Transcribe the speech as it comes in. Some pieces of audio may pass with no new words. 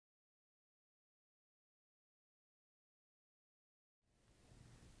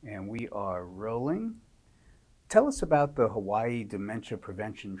And we are rolling. Tell us about the Hawaii dementia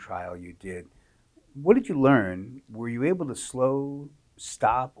prevention trial you did. What did you learn? Were you able to slow,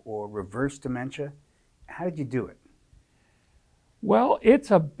 stop, or reverse dementia? How did you do it? Well,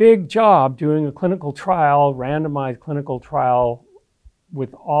 it's a big job doing a clinical trial, randomized clinical trial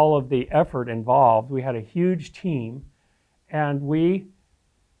with all of the effort involved. We had a huge team, and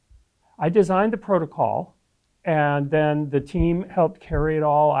I designed the protocol, and then the team helped carry it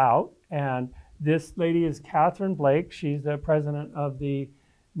all out. And this lady is Catherine Blake. She's the president of the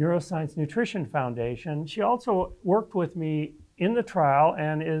Neuroscience Nutrition Foundation. She also worked with me in the trial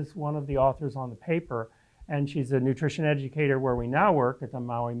and is one of the authors on the paper. And she's a nutrition educator where we now work at the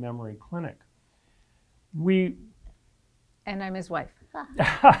Maui Memory Clinic. And I'm his wife.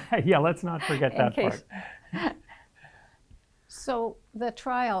 Yeah, let's not forget that part. So the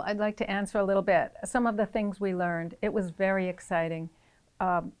trial, I'd like to answer a little bit. Some of the things we learned, it was very exciting.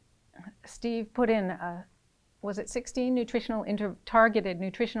 Steve put in, was it 16 targeted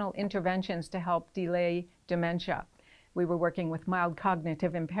nutritional interventions to help delay dementia. We were working with mild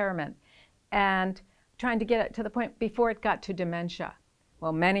cognitive impairment and trying to get it to the point before it got to dementia.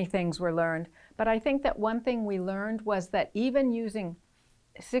 Well, many things were learned, but I think that one thing we learned was that even using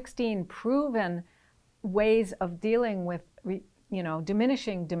 16 proven ways of dealing with,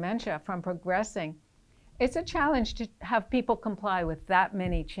 diminishing dementia from progressing, it's a challenge to have people comply with that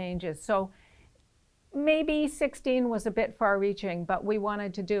many changes. So maybe 16 was a bit far-reaching, but we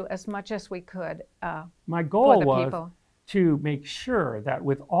wanted to do as much as we could My goal for the was people. To make sure that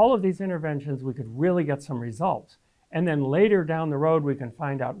with all of these interventions, we could really get some results. And then later down the road, we can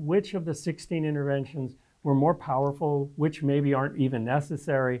find out which of the 16 interventions were more powerful, which maybe aren't even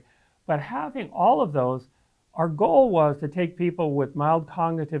necessary. But having all of those, our goal was to take people with mild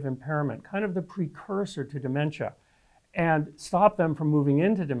cognitive impairment, kind of the precursor to dementia, and stop them from moving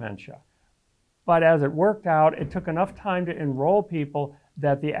into dementia. But as it worked out, it took enough time to enroll people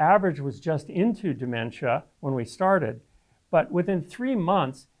that the average was just into dementia when we started. But within 3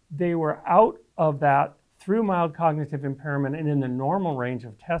 months, they were out of that through mild cognitive impairment and in the normal range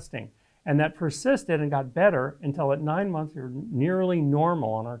of testing. And that persisted and got better until at 9 months, they were nearly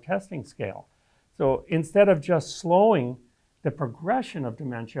normal on our testing scale. So instead of just slowing the progression of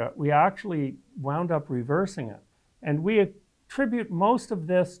dementia, we actually wound up reversing it. And we attribute most of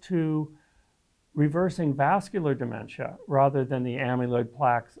this to reversing vascular dementia rather than the amyloid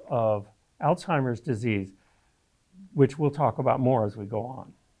plaques of Alzheimer's disease, which we'll talk about more as we go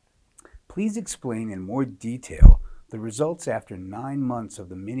on. Please explain in more detail the results after 9 months of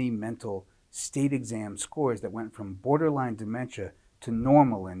the mini mental state exam scores that went from borderline dementia to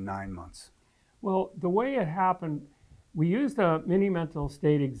normal in 9 months. Well, the way it happened, we used a mini mental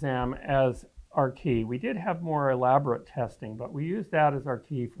state exam as our key. We did have more elaborate testing, but we used that as our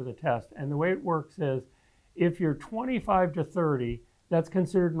key for the test. And the way it works is if you're 25 to 30, that's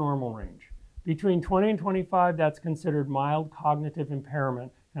considered normal range. Between 20 and 25, that's considered mild cognitive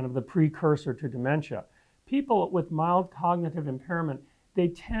impairment, kind of the precursor to dementia. People with mild cognitive impairment, they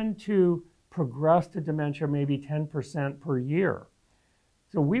tend to progress to dementia maybe 10% per year.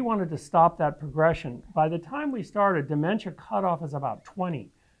 So we wanted to stop that progression. By the time we started, dementia cutoff is about 20.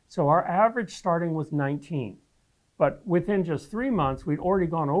 So our average starting was 19. But within just 3 months, we'd already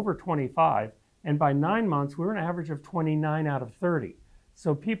gone over 25. And by 9 months, we were an average of 29 out of 30.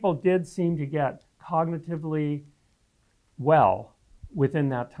 So people did seem to get cognitively well within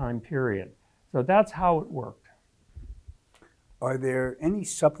that time period. So that's how it worked. Are there any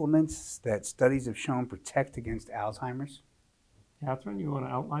supplements that studies have shown protect against Alzheimer's? Catherine, you want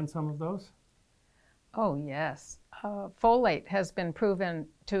to outline some of those? Oh, yes. Folate has been proven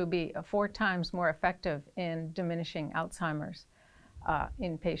to be 4 times more effective in diminishing Alzheimer's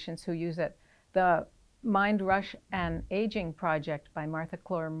in patients who use it. The Mind Rush and Aging Project by Martha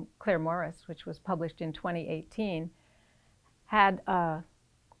Claire Morris, which was published in 2018, had a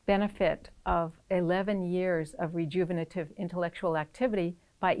benefit of 11 years of rejuvenative intellectual activity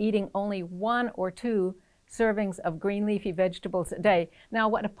by eating only 1 or 2 servings of green leafy vegetables a day. Now,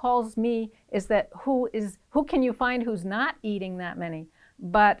 what appalls me is that who can you find who's not eating that many?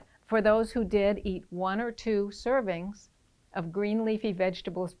 But for those who did eat 1 or 2 servings of green leafy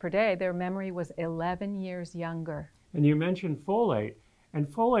vegetables per day, their memory was 11 years younger. And you mentioned folate, and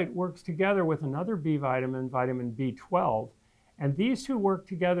folate works together with another B vitamin, vitamin B12, and these two work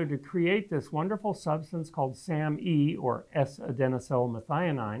together to create this wonderful substance called SAMe, or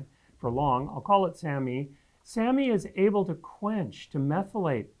S-adenosylmethionine for long. I'll call it SAMe. SAMe is able to quench, to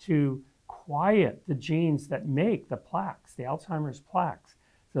methylate, to quiet the genes that make the plaques, the Alzheimer's plaques.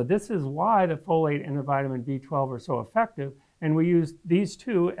 So this is why the folate and the vitamin B12 are so effective, And we used these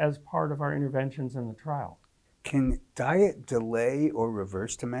two as part of our interventions in the trial. Can diet delay or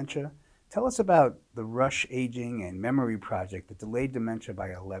reverse dementia? Tell us about the Rush Aging and Memory Project that delayed dementia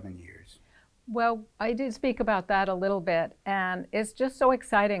by 11 years. Well, I did speak about that a little bit, and it's just so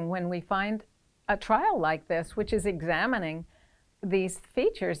exciting when we find a trial like this, which is examining these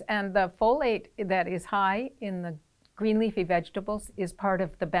features. And the folate that is high in the green leafy vegetables is part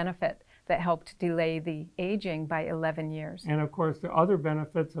of the benefit that helped delay the aging by 11 years. And of course, the other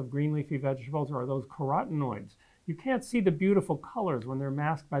benefits of green leafy vegetables are those carotenoids. You can't see the beautiful colors when they're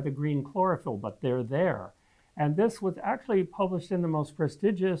masked by the green chlorophyll, but they're there. And this was actually published in the most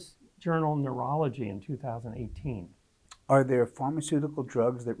prestigious journal, Neurology, in 2018. Are there pharmaceutical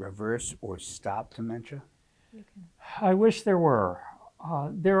drugs that reverse or stop dementia? I wish there were.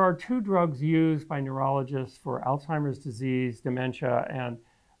 There are two drugs used by neurologists for Alzheimer's disease, dementia, and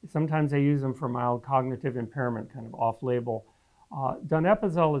sometimes they use them for mild cognitive impairment, kind of off-label.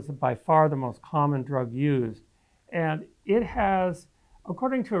 Donepezil is by far the most common drug used, and it has,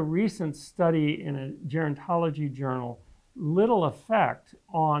 according to a recent study in a gerontology journal, little effect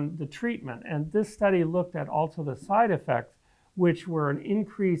on the treatment. And this study looked at also the side effects, which were an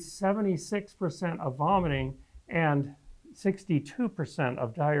increased 76% of vomiting and 62%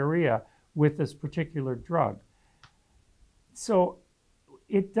 of diarrhea with this particular drug. So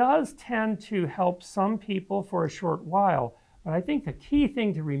it does tend to help some people for a short while, but I think the key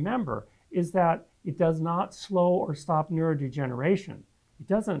thing to remember is that it does not slow or stop neurodegeneration. It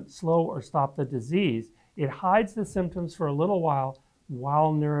doesn't slow or stop the disease. It hides the symptoms for a little while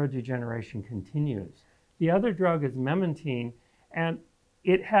neurodegeneration continues. The other drug is memantine, and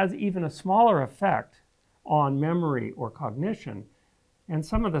it has even a smaller effect on memory or cognition. And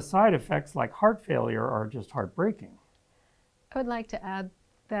some of the side effects, like heart failure, are just heartbreaking. I would like to add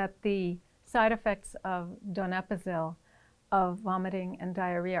that the side effects of donepezil, of vomiting and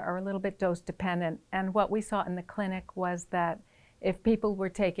diarrhea, are a little bit dose dependent. And what we saw in the clinic was that if people were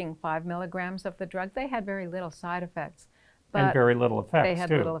taking 5 milligrams of the drug, they had very little side effects. But and very little effects, they had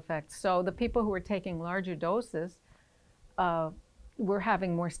too. little effects. So the people who were taking larger doses were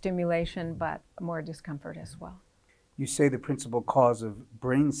having more stimulation, but more discomfort as well. You say the principal cause of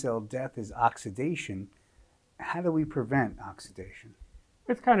brain cell death is oxidation. How do we prevent oxidation?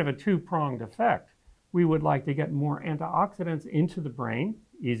 It's kind of a two-pronged effect. We would like to get more antioxidants into the brain,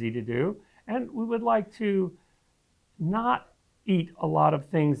 easy to do, and we would like to not eat a lot of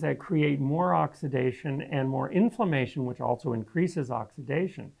things that create more oxidation and more inflammation, which also increases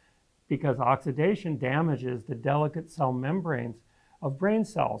oxidation, because oxidation damages the delicate cell membranes of brain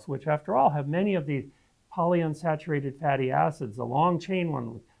cells, which after all have many of these polyunsaturated fatty acids, a long chain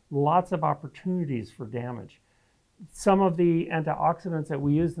one with lots of opportunities for damage. Some of the antioxidants that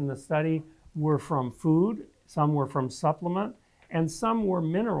we used in the study were from food, some were from supplement, and some were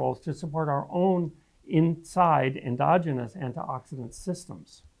minerals to support our own inside endogenous antioxidant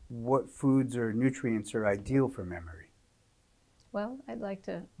systems. What foods or nutrients are ideal for memory? Well, I'd like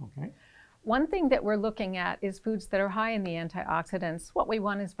to. Okay. One thing that we're looking at is foods that are high in the antioxidants. What we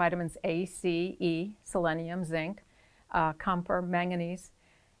want is vitamins A, C, E, selenium, zinc, copper, manganese,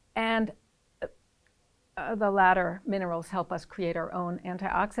 and the latter minerals help us create our own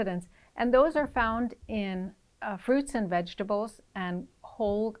antioxidants. And those are found in fruits and vegetables and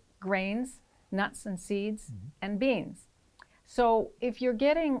whole grains, nuts and seeds, and beans. So if you're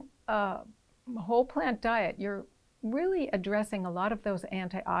getting a whole plant diet, you're really addressing a lot of those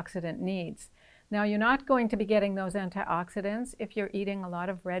antioxidant needs. Now, you're not going to be getting those antioxidants if you're eating a lot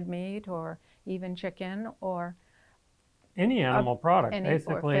of red meat or even chicken or any animal product,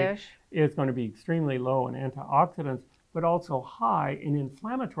 basically, fish. Is going to be extremely low in antioxidants, but also high in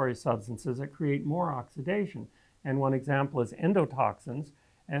inflammatory substances that create more oxidation. And one example is endotoxins.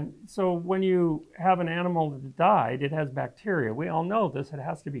 And so when you have an animal that died, it has bacteria. We all know this, it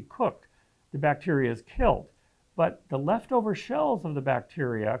has to be cooked. The bacteria is killed. But the leftover shells of the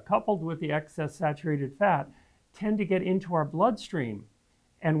bacteria, coupled with the excess saturated fat, tend to get into our bloodstream.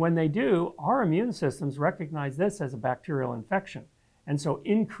 And when they do, our immune systems recognize this as a bacterial infection. And so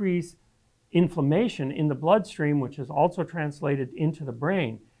increase inflammation in the bloodstream, which is also translated into the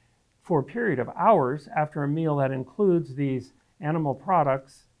brain for a period of hours after a meal that includes these animal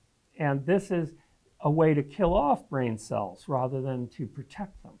products. And this is a way to kill off brain cells rather than to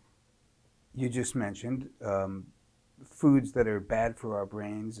protect them. You just mentioned foods that are bad for our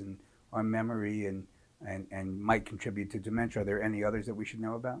brains and our memory and might contribute to dementia. Are there any others that we should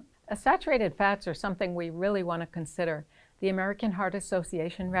know about? Saturated fats are something we really want to consider. The American Heart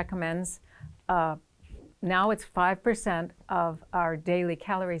Association recommends now it's 5% of our daily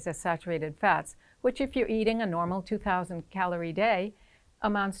calories as saturated fats, which if you're eating a normal 2,000 calorie day,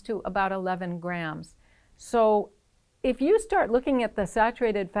 amounts to about 11 grams. So if you start looking at the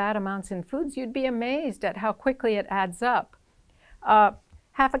saturated fat amounts in foods, you'd be amazed at how quickly it adds up.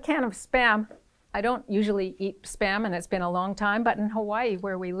 Half a can of Spam. I don't usually eat Spam, and it's been a long time, but in Hawaii,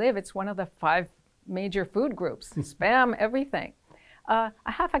 where we live, it's one of the 5 major food groups. Spam, everything. A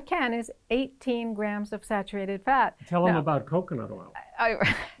half a can is 18 grams of saturated fat. Tell them about coconut oil.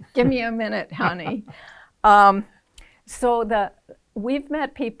 Give me a minute, honey. We've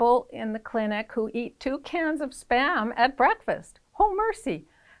met people in the clinic who eat 2 cans of Spam at breakfast. Oh, mercy.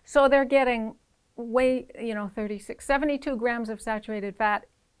 So they're getting 36, 72 grams of saturated fat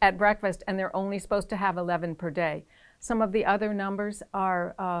at breakfast, and they're only supposed to have 11 per day. Some of the other numbers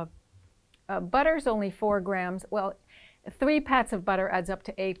are butter's only 4 grams. Well, 3 pats of butter adds up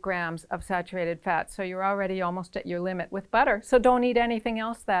to 8 grams of saturated fat. So you're already almost at your limit with butter. So don't eat anything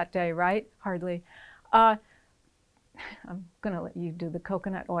else that day, right? Hardly. I'm going to let you do the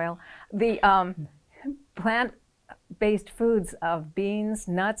coconut oil. The plant-based foods of beans,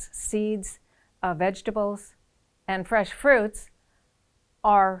 nuts, seeds, vegetables, and fresh fruits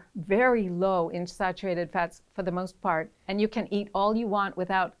are very low in saturated fats for the most part, and you can eat all you want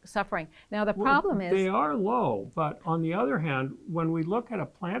without suffering. Now the problem is... They are low, but on the other hand, when we look at a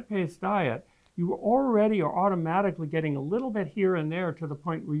plant-based diet, you already are automatically getting a little bit here and there to the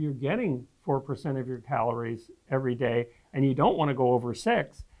point where you're getting 4% of your calories every day, and you don't want to go over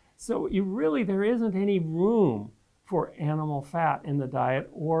 6. So there isn't any room for animal fat in the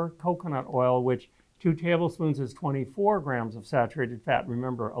diet or coconut oil, which 2 tablespoons is 24 grams of saturated fat.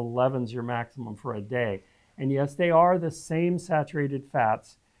 Remember, 11 is your maximum for a day. And yes, they are the same saturated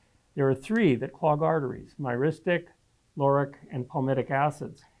fats. There are 3 that clog arteries: myristic, lauric, and palmitic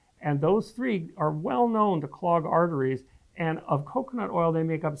acids. And those 3 are well known to clog arteries. And of coconut oil, they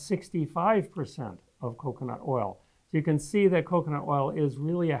make up 65% of coconut oil. So you can see that coconut oil is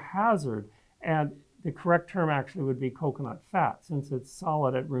really a hazard. And the correct term actually would be coconut fat, since it's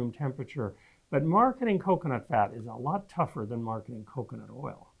solid at room temperature. But marketing coconut fat is a lot tougher than marketing coconut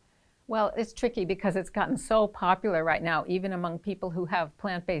oil. Well, it's tricky because it's gotten so popular right now, even among people who have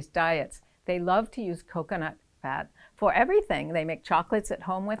plant-based diets. They love to use coconut fat for everything. They make chocolates at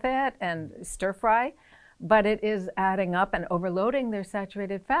home with it and stir fry, but it is adding up and overloading their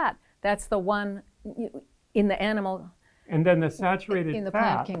saturated fat. That's the one in the animal. And then the saturated in the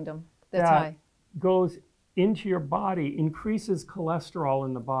fat plant kingdom that's high goes into your body, increases cholesterol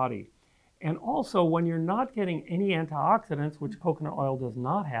in the body. And also, when you're not getting any antioxidants, which coconut oil does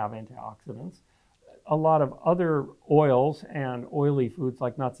not have antioxidants, a lot of other oils and oily foods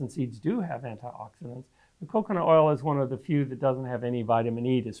like nuts and seeds do have antioxidants. The coconut oil is one of the few that doesn't have any vitamin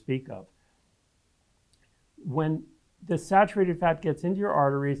E to speak of. When the saturated fat gets into your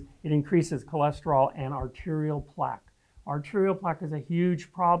arteries, it increases cholesterol and arterial plaque. Arterial plaque is a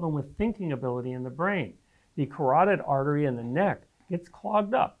huge problem with thinking ability in the brain. The carotid artery in the neck gets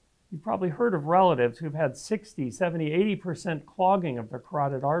clogged up. You've probably heard of relatives who've had 60, 70, 80% clogging of their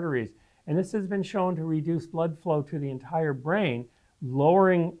carotid arteries. And this has been shown to reduce blood flow to the entire brain,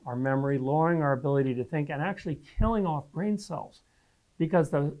 lowering our memory, lowering our ability to think, and actually killing off brain cells.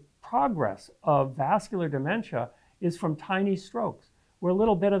 Because the progress of vascular dementia is from tiny strokes, where a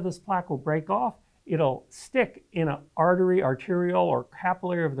little bit of this plaque will break off, it'll stick in an artery, arterial, or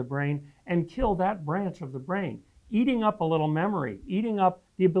capillary of the brain and kill that branch of the brain, eating up a little memory, eating up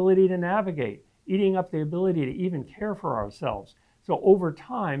the ability to navigate, eating up the ability to even care for ourselves. So over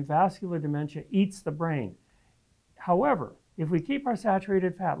time, vascular dementia eats the brain. However, if we keep our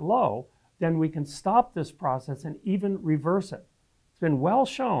saturated fat low, then we can stop this process and even reverse it. It's been well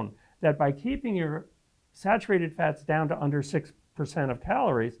shown that by keeping your saturated fats down to under 6% of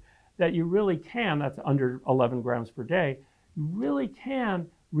calories, that you really can, that's under 11 grams per day, you really can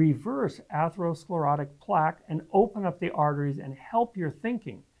reverse atherosclerotic plaque and open up the arteries and help your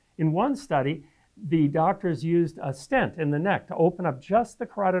thinking. In one study, the doctors used a stent in the neck to open up just the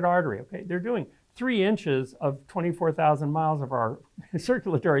carotid artery. Okay, they're doing 3 inches of 24,000 miles of our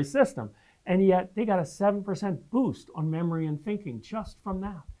circulatory system, and yet they got a 7% boost on memory and thinking just from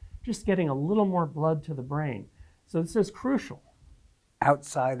that, just getting a little more blood to the brain. So this is crucial.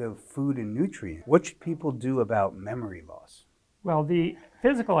 Outside of food and nutrients, what should people do about memory loss? Well, the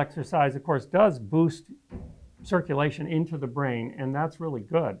physical exercise, of course, does boost circulation into the brain, and that's really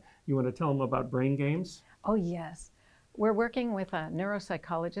good. You want to tell them about brain games? Oh, yes. We're working with a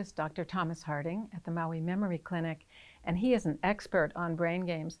neuropsychologist, Dr. Thomas Harding, at the Maui Memory Clinic, and he is an expert on brain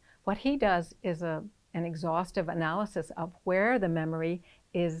games. What he does is an exhaustive analysis of where the memory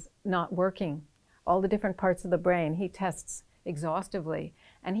is not working, all the different parts of the brain. He tests exhaustively,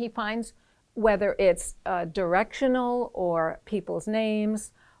 and he finds whether it's directional or people's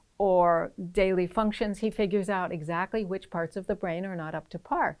names or daily functions, he figures out exactly which parts of the brain are not up to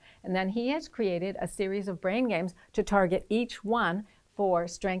par. And then he has created a series of brain games to target each one for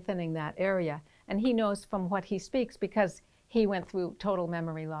strengthening that area. And he knows from what he speaks because he went through total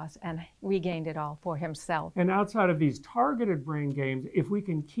memory loss and regained it all for himself. And outside of these targeted brain games, if we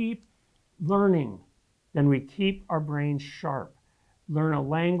can keep learning, then we keep our brains sharp. Learn a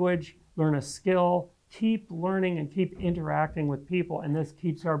language, learn a skill, keep learning and keep interacting with people, and this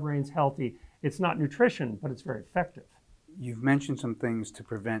keeps our brains healthy. It's not nutrition, but it's very effective. You've mentioned some things to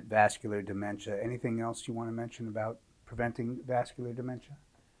prevent vascular dementia. Anything else you want to mention about preventing vascular dementia?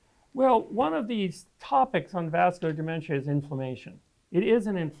 Well, one of these topics on vascular dementia is inflammation. It is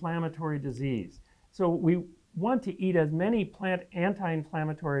an inflammatory disease. So we want to eat as many plant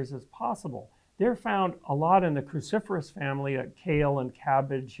anti-inflammatories as possible. They're found a lot in the cruciferous family, like kale and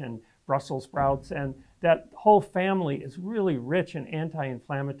cabbage and Brussels sprouts, and that whole family is really rich in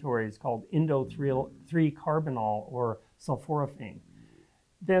anti-inflammatories called indo-3-carbinol or sulforaphane.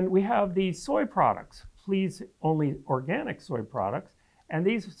 Then we have these soy products, please only organic soy products, and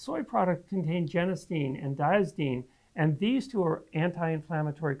these soy products contain genistein and diastein, and these two are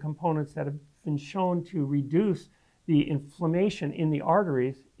anti-inflammatory components that have been shown to reduce the inflammation in the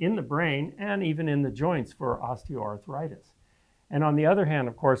arteries, in the brain, and even in the joints for osteoarthritis. And on the other hand,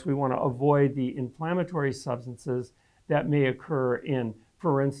 of course, we want to avoid the inflammatory substances that may occur in,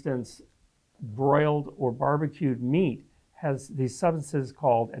 for instance, broiled or barbecued meat has these substances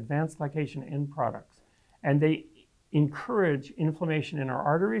called advanced glycation end products. And they encourage inflammation in our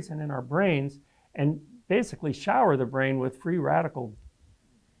arteries and in our brains and basically shower the brain with free radical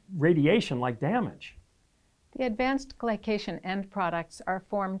radiation like damage. The advanced glycation end products are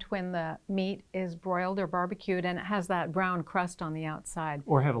formed when the meat is broiled or barbecued and it has that brown crust on the outside.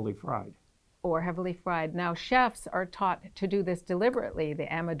 Or heavily fried. Or heavily fried. Now, chefs are taught to do this deliberately, the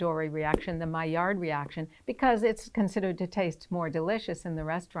Amadori reaction, the Maillard reaction, because it's considered to taste more delicious in the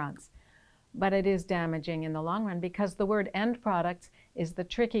restaurants. But it is damaging in the long run because the word end products is the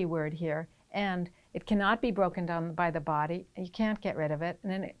tricky word here, and it cannot be broken down by the body. You can't get rid of it,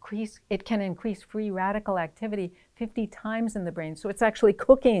 and then it can increase free radical activity 50 times in the brain. So it's actually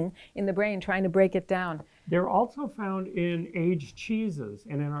cooking in the brain, trying to break it down. They're also found in aged cheeses,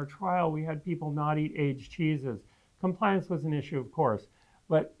 and in our trial we had people not eat aged cheeses. Compliance was an issue, of course,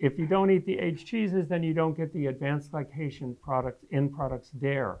 but if you don't eat the aged cheeses, then you don't get the advanced glycation products, end products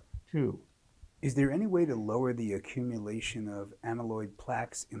there too. Is there any way to lower the accumulation of amyloid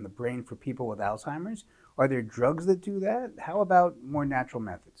plaques in the brain for people with Alzheimer's? Are there drugs that do that? How about more natural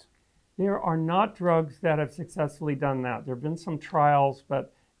methods? There are not drugs that have successfully done that. There have been some trials,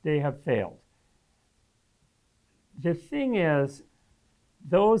 but they have failed. The thing is,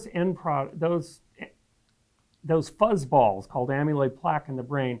 those fuzz balls called amyloid plaque in the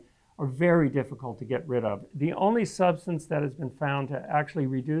brain are very difficult to get rid of. The only substance that has been found to actually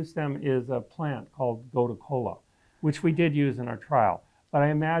reduce them is a plant called gotu kola, which we did use in our trial, but I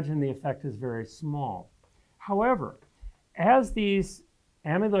imagine the effect is very small. However, as these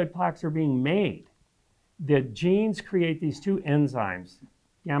amyloid plaques are being made, the genes create these two enzymes,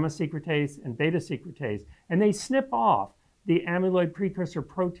 gamma secretase and beta secretase, and they snip off the amyloid precursor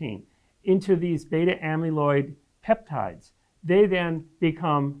protein into these beta amyloid peptides. They then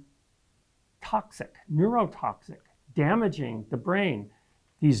become toxic, neurotoxic, damaging the brain,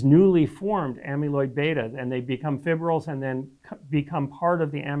 these newly formed amyloid betas, and they become fibrils and then become part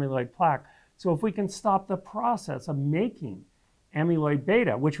of the amyloid plaque. So if we can stop the process of making amyloid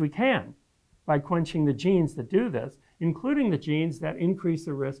beta, which we can by quenching the genes that do this, including the genes that increase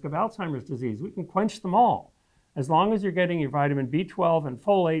the risk of Alzheimer's disease, we can quench them all. As long as you're getting your vitamin B12 and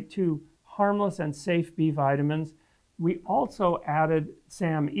folate, two harmless and safe B vitamins. We also added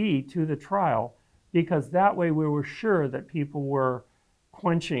SAM-E to the trial because that way we were sure that people were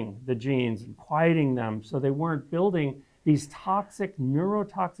quenching the genes and quieting them so they weren't building these toxic,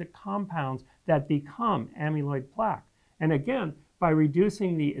 neurotoxic compounds that become amyloid plaque. And again, by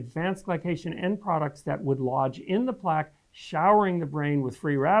reducing the advanced glycation end products that would lodge in the plaque, showering the brain with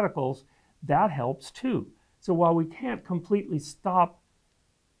free radicals, that helps too. So while we can't completely stop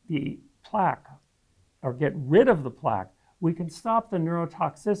the plaque or get rid of the plaque, we can stop the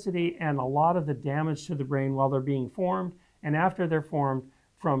neurotoxicity and a lot of the damage to the brain while they're being formed and after they're formed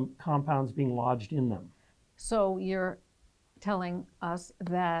from compounds being lodged in them. So you're telling us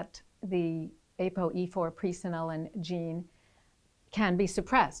that the ApoE4 presenilin gene can be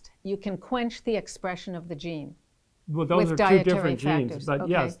suppressed. You can quench the expression of the gene. Well, those with are two different dietary genes, factors. but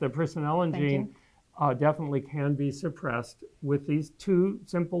Okay. yes, the presenilin Thank gene you. definitely can be suppressed with these two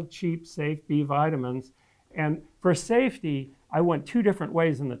simple, cheap, safe B vitamins. And for safety, I went two different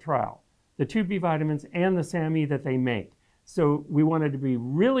ways in the trial, the two B vitamins and the SAMe that they make. So we wanted to be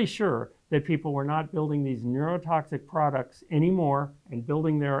really sure that people were not building these neurotoxic products anymore and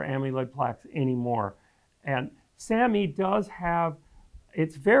building their amyloid plaques anymore. And SAMe does have,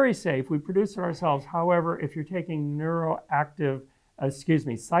 it's very safe. We produce it ourselves. However, if you're taking psychoactive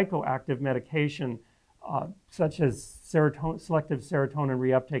medication, such as selective serotonin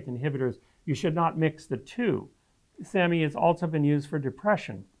reuptake inhibitors, you should not mix the two. SAMe has also been used for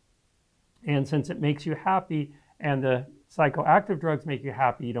depression. And since it makes you happy and the psychoactive drugs make you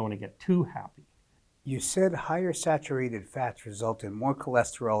happy, you don't want to get too happy. You said higher saturated fats result in more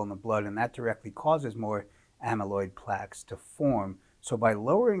cholesterol in the blood, and that directly causes more amyloid plaques to form. So by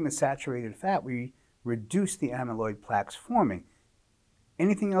lowering the saturated fat, we reduce the amyloid plaques forming.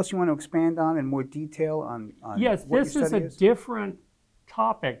 Anything else you want to expand on in more detail on yes, what this your is study a different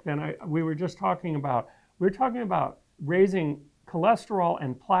topic than we were just talking about. We're talking about raising cholesterol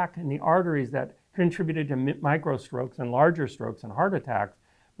and plaque in the arteries that contributed to microstrokes and larger strokes and heart attacks.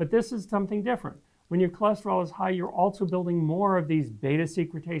 But this is something different. When your cholesterol is high, you're also building more of these beta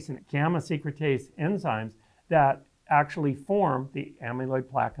secretase and gamma secretase enzymes that actually form the amyloid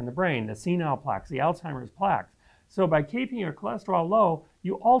plaque in the brain, the senile plaques, the Alzheimer's plaques. So by keeping your cholesterol low,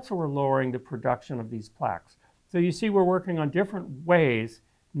 you also are lowering the production of these plaques. So you see we're working on different ways,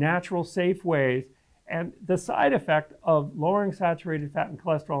 natural, safe ways, and the side effect of lowering saturated fat and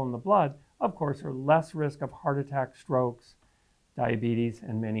cholesterol in the blood, of course, are less risk of heart attack, strokes, diabetes,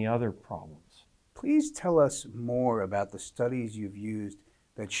 and many other problems. Please tell us more about the studies you've used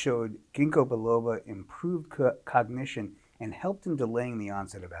that showed ginkgo biloba improved cognition and helped in delaying the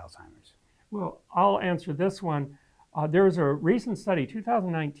onset of Alzheimer's. Well, I'll answer this one. There was a recent study,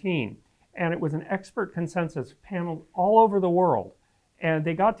 2019, and it was an expert consensus panel all over the world. And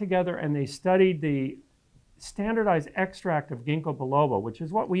they got together and they studied the standardized extract of ginkgo biloba, which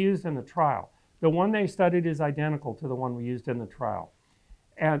is what we used in the trial. The one they studied is identical to the one we used in the trial.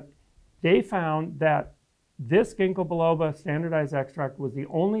 And they found that this ginkgo biloba standardized extract was the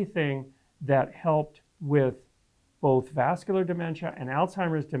only thing that helped with both vascular dementia and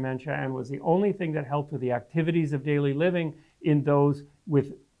Alzheimer's dementia, and was the only thing that helped with the activities of daily living in those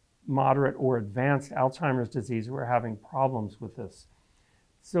with moderate or advanced Alzheimer's disease who are having problems with this.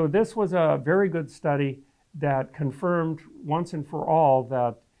 So this was a very good study that confirmed once and for all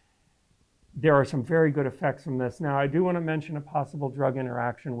that there are some very good effects from this. Now, I do want to mention a possible drug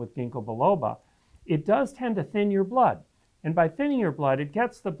interaction with ginkgo biloba. It does tend to thin your blood. And by thinning your blood, it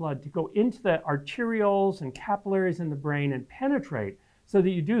gets the blood to go into the arterioles and capillaries in the brain and penetrate so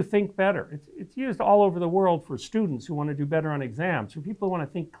that you do think better. It's used all over the world for students who want to do better on exams, for people who want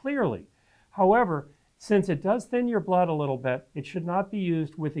to think clearly. However, since it does thin your blood a little bit, it should not be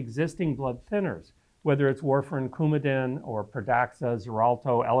used with existing blood thinners, whether it's warfarin, Coumadin, or Pradaxa,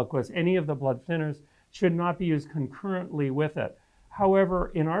 Xarelto, Eliquis. Any of the blood thinners should not be used concurrently with it.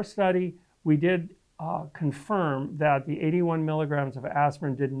 However, in our study, we did confirm that the 81 milligrams of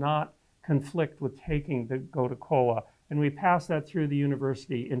aspirin did not conflict with taking the Gotucola, and we passed that through the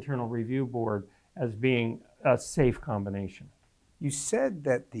University Internal Review Board as being a safe combination. You said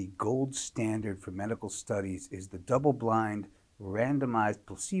that the gold standard for medical studies is the double-blind, randomized,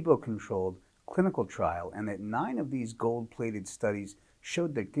 placebo-controlled clinical trial, and that 9 of these gold-plated studies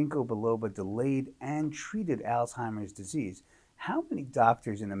showed that ginkgo biloba delayed and treated Alzheimer's disease. How many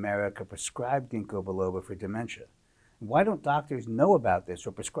doctors in America prescribe ginkgo biloba for dementia? Why don't doctors know about this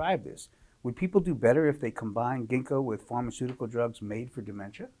or prescribe this? Would people do better if they combine ginkgo with pharmaceutical drugs made for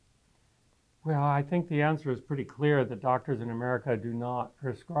dementia? Well, I think the answer is pretty clear that doctors in America do not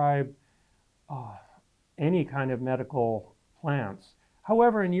prescribe any kind of medical plants.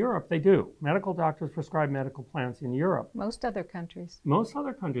 However, in Europe, they do. Medical doctors prescribe medical plants in Europe. Most other countries. Most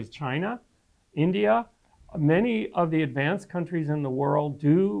other countries, China, India, many of the advanced countries in the world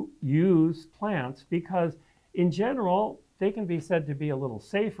do use plants because, in general, they can be said to be a little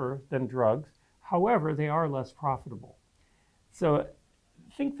safer than drugs. However, they are less profitable. So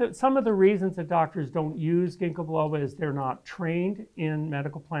I think that some of the reasons that doctors don't use ginkgo biloba is they're not trained in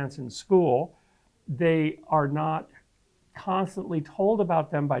medical plants in school. They are not constantly told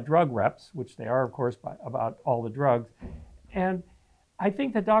about them by drug reps, which they are, of course, about all the drugs. And I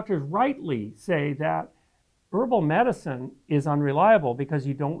think that doctors rightly say that herbal medicine is unreliable because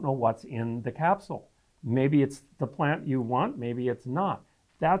you don't know what's in the capsule. Maybe it's the plant you want, maybe it's not.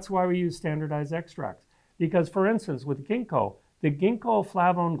 That's why we use standardized extracts. Because, for instance, with ginkgo, the ginkgo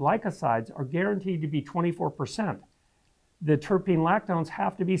flavone glycosides are guaranteed to be 24%. The terpene lactones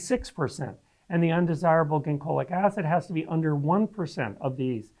have to be 6%. And the undesirable ginkgolic acid has to be under 1% of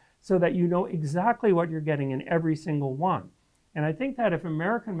these so that you know exactly what you're getting in every single one. And I think that if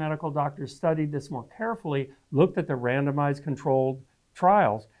American medical doctors studied this more carefully, looked at the randomized controlled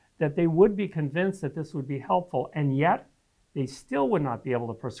trials, that they would be convinced that this would be helpful, and yet they still would not be able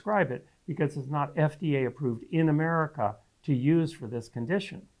to prescribe it because it's not FDA approved in America to use for this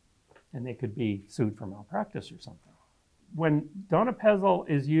condition. And they could be sued for malpractice or something. When donepezil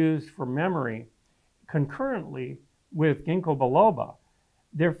is used for memory concurrently with ginkgo biloba,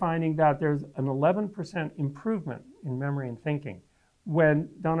 they're finding that there's an 11% improvement in memory and thinking. When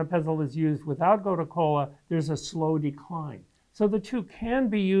donepezil is used without gotu kola, there's a slow decline. So the two can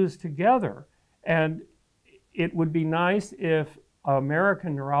be used together, and it would be nice if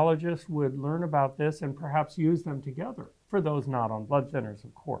American neurologists would learn about this and perhaps use them together, for those not on blood thinners,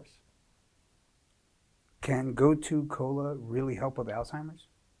 of course. Can gotu kola really help with Alzheimer's?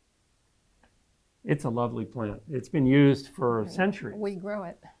 It's a lovely plant. It's been used for centuries. We grow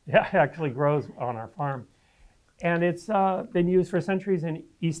it. Yeah, it actually grows on our farm. And it's been used for centuries in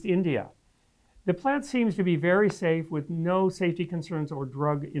East India. The plant seems to be very safe with no safety concerns or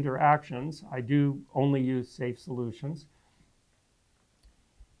drug interactions. I do only use safe solutions.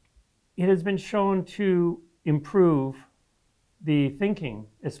 It has been shown to improve the thinking,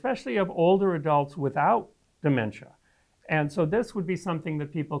 especially of older adults without dementia. And so this would be something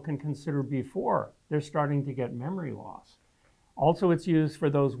that people can consider before they're starting to get memory loss. Also, it's used for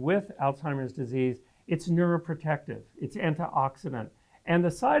those with Alzheimer's disease. It's neuroprotective, it's antioxidant, and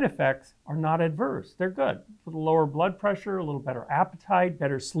the side effects are not adverse. They're good. A little lower blood pressure, a little better appetite,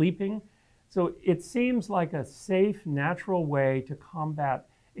 better sleeping. So it seems like a safe, natural way to combat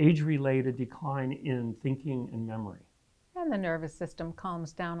age-related decline in thinking and memory. And the nervous system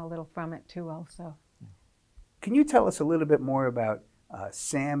calms down a little from it too also. Can you tell us a little bit more about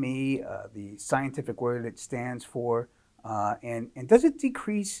SAMe, the scientific word it stands for, and does it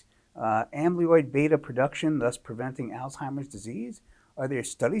decrease amyloid beta production, thus preventing Alzheimer's disease? Are there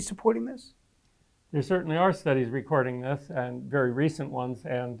studies supporting this? There certainly are studies recording this, and very recent ones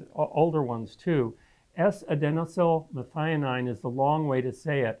and older ones too. S-adenosyl methionine is the long way to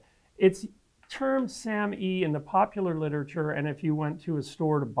say it. It's termed SAMe in the popular literature, and if you went to a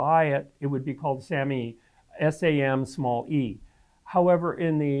store to buy it, it would be called SAMe, S-A-M small e. However,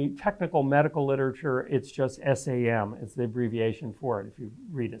 in the technical medical literature, it's just SAM. It's the abbreviation for it if you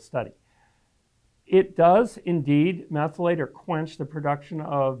read a study. It does indeed methylate or quench the production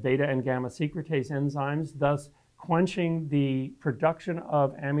of beta and gamma secretase enzymes, thus quenching the production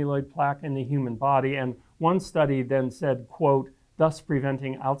of amyloid plaque in the human body. And one study then said, quote, thus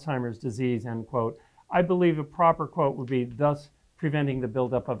preventing Alzheimer's disease, end quote. I believe a proper quote would be, thus preventing the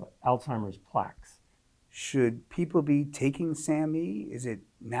buildup of Alzheimer's plaques. Should people be taking SAMe? Is it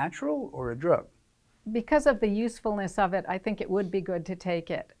natural or a drug? Because of the usefulness of it, I think it would be good to take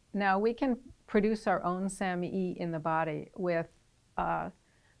it. Now, we can produce our own SAMe in the body with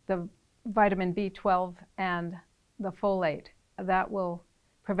the vitamin B12 and the folate. That will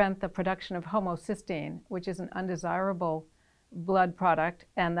prevent the production of homocysteine, which is an undesirable blood product,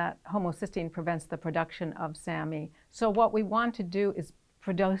 and that homocysteine prevents the production of SAMe. So what we want to do is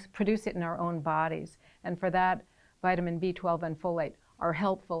produce it in our own bodies. And for that, vitamin B12 and folate are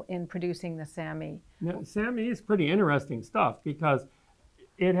helpful in producing the SAMe. Now, SAMe is pretty interesting stuff because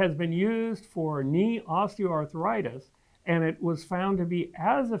it has been used for knee osteoarthritis, and it was found to be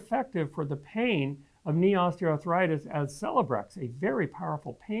as effective for the pain of knee osteoarthritis as Celebrex, a very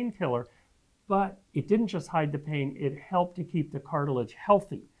powerful painkiller. But it didn't just hide the pain, it helped to keep the cartilage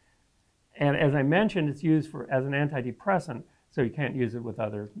healthy. And as I mentioned, it's used as an antidepressant, so you can't use it with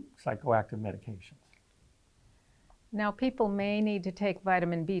other psychoactive medications. Now, people may need to take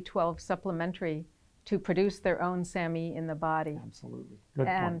vitamin B12 supplementary to produce their own SAMe in the body. Absolutely. Good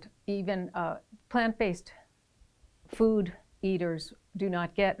and point. Even plant-based food eaters do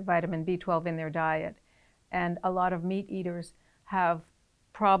not get vitamin B12 in their diet. And a lot of meat eaters have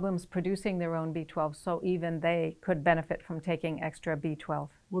problems producing their own B12, so even they could benefit from taking extra B12.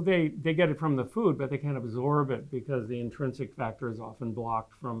 Well, they get it from the food, but they can't absorb it because the intrinsic factor is often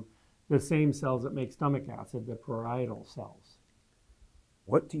blocked from the same cells that make stomach acid, the parietal cells.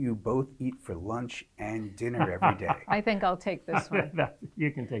 What do you both eat for lunch and dinner every day? I think I'll take this one.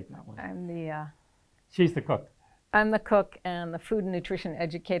 You can take that one. She's the cook. I'm the cook and the food and nutrition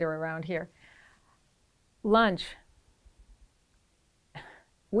educator around here. Lunch.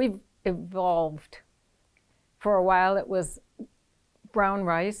 We've evolved. For a while it was brown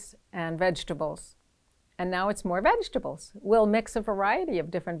rice and vegetables, and now it's more vegetables. We'll mix a variety of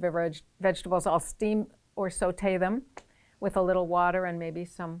different vegetables. I'll steam or saute them with a little water and maybe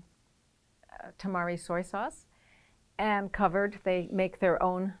some tamari soy sauce and covered. They make their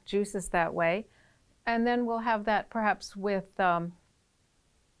own juices that way. And then we'll have that perhaps with, I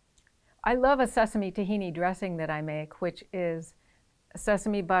love a sesame tahini dressing that I make, which is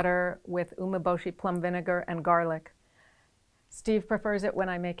sesame butter with umeboshi plum vinegar and garlic. Steve prefers it when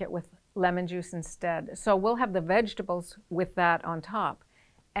I make it with lemon juice instead. So we'll have the vegetables with that on top.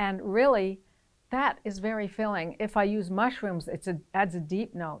 And really, that is very filling. If I use mushrooms, it adds a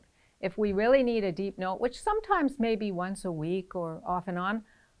deep note. If we really need a deep note, which sometimes maybe once a week or off and on,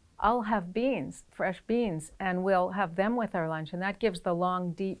 I'll have beans, fresh beans, and we'll have them with our lunch. And that gives the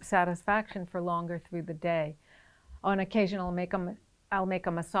long, deep satisfaction for longer through the day. On occasion, I'll make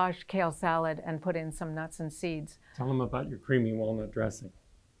a massaged kale salad and put in some nuts and seeds. Tell them about your creamy walnut dressing.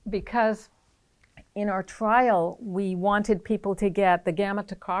 Because in our trial, we wanted people to get the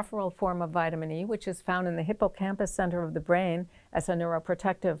gamma-tocopherol form of vitamin E, which is found in the hippocampus center of the brain as a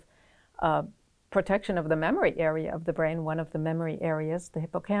neuroprotective protection of the memory area of the brain, one of the memory areas, the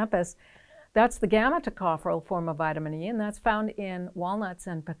hippocampus. That's the gamma-tocopherol form of vitamin E, and that's found in walnuts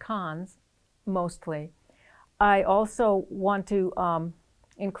and pecans mostly. I also want to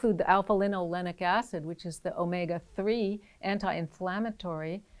include the alpha-linolenic acid, which is the omega-3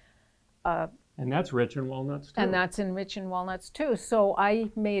 anti-inflammatory. And that's rich in walnuts too. And that's rich in walnuts too. So I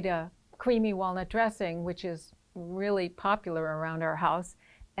made a creamy walnut dressing, which is really popular around our house.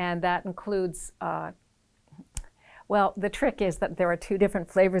 And that includes, well, the trick is that there are 2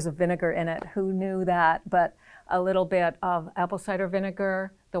 different flavors of vinegar in it. Who knew that? But a little bit of apple cider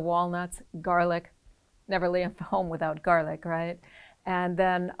vinegar, the walnuts, garlic. Never leave home without garlic, right? And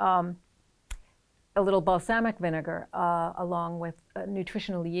then a little balsamic vinegar along with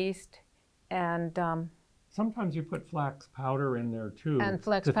nutritional yeast. And sometimes you put flax powder in there too. And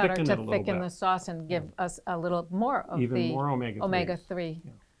flax powder to thicken the sauce and give us a little more of even the more omega-3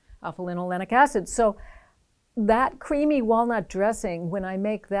 alpha-linolenic acid. So that creamy walnut dressing, when I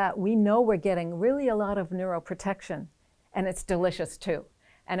make that, we know we're getting really a lot of neuroprotection, and it's delicious too.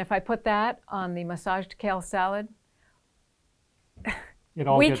 And if I put that on the massaged kale salad,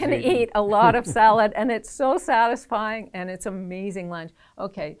 we can eat a lot of salad, and it's so satisfying, and it's amazing lunch.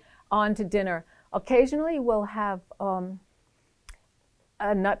 Okay, on to dinner. Occasionally we'll have a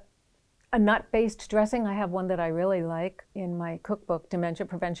nut-based dressing. I have one that I really like in my cookbook, Dementia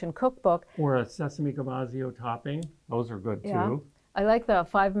Prevention Cookbook. Or a sesame gabazio topping. Those are good too. I like the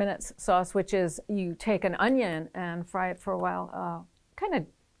 5 minutes sauce, which is you take an onion and fry it for a while, kind of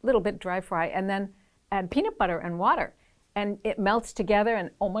a little bit dry fry, and then add peanut butter and water. And it melts together,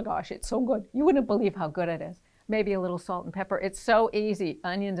 and oh my gosh, it's so good. You wouldn't believe how good it is. Maybe a little salt and pepper. It's so easy,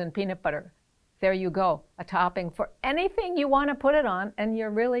 onions and peanut butter. There you go, a topping for anything you want to put it on, and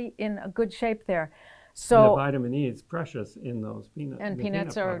you're really in a good shape there. So, and the vitamin E is precious in those peanuts. And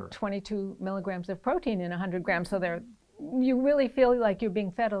peanuts are 22 milligrams of protein in 100 grams, so you really feel like you're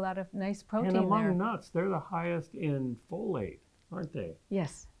being fed a lot of nice protein there. And among there. nuts, they're the highest in folate, aren't they?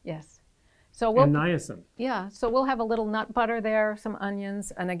 Yes, yes. So we'll, and niacin. Yeah, so we'll have a little nut butter there, some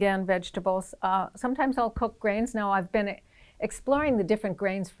onions, and again, vegetables. Sometimes I'll cook grains. Now, I've been exploring the different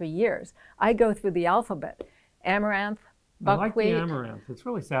grains for years. I go through the alphabet. Amaranth, buckwheat. I like the amaranth. It's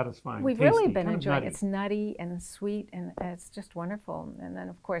really satisfying. We've tasty, really been enjoying it. nutty. It's nutty and sweet, and it's just wonderful. And then,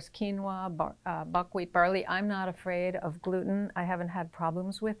 of course, quinoa, buckwheat, barley. I'm not afraid of gluten. I haven't had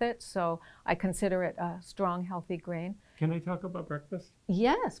problems with it, so I consider it a strong, healthy grain. Can I talk about breakfast?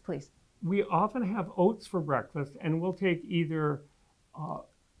 Yes, please. We often have oats for breakfast, and we'll take either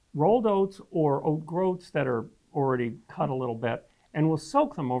rolled oats or oat groats that are already cut a little bit, and we'll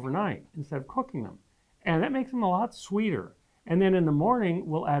soak them overnight instead of cooking them. And that makes them a lot sweeter. And then in the morning,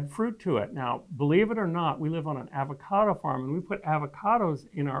 we'll add fruit to it. Now, believe it or not, we live on an avocado farm, and we put avocados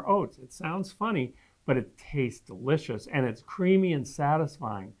in our oats. It sounds funny, but it tastes delicious, and it's creamy and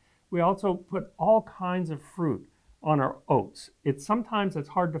satisfying. We also put all kinds of fruit on our oats. Sometimes it's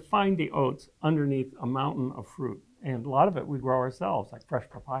hard to find the oats underneath a mountain of fruit. And a lot of it we grow ourselves, like fresh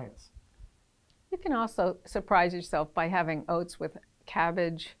papayas. You can also surprise yourself by having oats with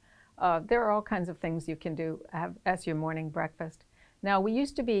cabbage. There are all kinds of things you can do as your morning breakfast. Now, we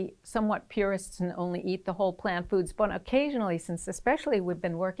used to be somewhat purists and only eat the whole plant foods, but occasionally, since especially we've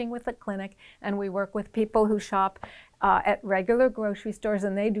been working with a clinic and we work with people who shop at regular grocery stores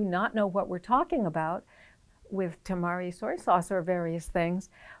and they do not know what we're talking about with tamari soy sauce or various things,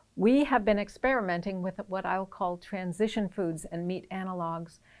 we have been experimenting with what I'll call transition foods and meat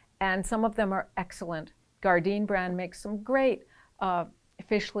analogs, and some of them are excellent. Gardein brand makes some great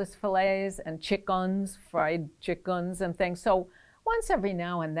fishless fillets and chickens, fried chickens and things. So once every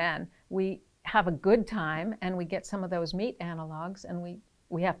now and then we have a good time and we get some of those meat analogs and we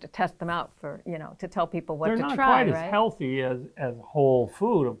we have to test them out for, to tell people what They're to not try, quite right? as healthy as whole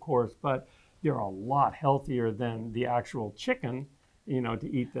food, of course, but they're a lot healthier than the actual chicken, to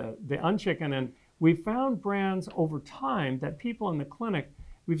eat the unchicken. And we found brands over time that people in the clinic,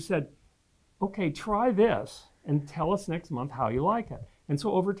 we've said, okay, try this and tell us next month how you like it. And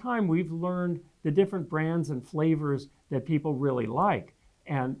so over time, we've learned the different brands and flavors that people really like.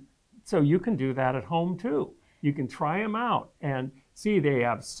 And so you can do that at home too. You can try them out and see they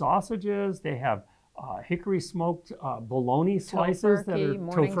have sausages, they have hickory smoked bologna slices that are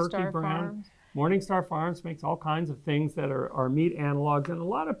Tofurkey brand. Morningstar Farms makes all kinds of things that are meat analogs. And a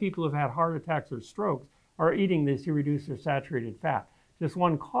lot of people who've had heart attacks or strokes are eating this to reduce their saturated fat. Just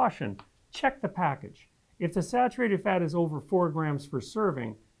one caution, check the package. If the saturated fat is over 4 grams per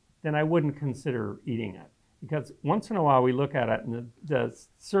serving, then I wouldn't consider eating it. Because once in a while we look at it and the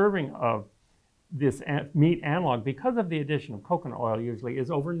serving of this meat analog, because of the addition of coconut oil usually,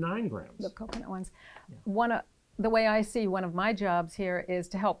 is over 9 grams. The coconut ones. Yeah. The way I see one of my jobs here is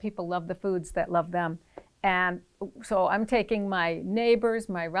to help people love the foods that love them. And so I'm taking my neighbors,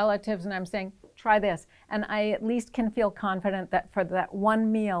 my relatives, and I'm saying, try this. And I at least can feel confident that for that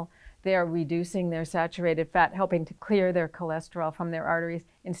one meal, they're reducing their saturated fat, helping to clear their cholesterol from their arteries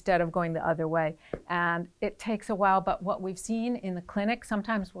instead of going the other way. And it takes a while, but what we've seen in the clinic,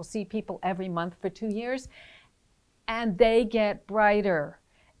 sometimes we'll see people every month for 2 years, and they get brighter.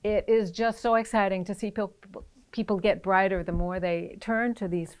 It is just so exciting to see people get brighter the more they turn to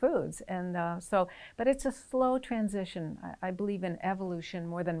these foods. And but it's a slow transition. I believe in evolution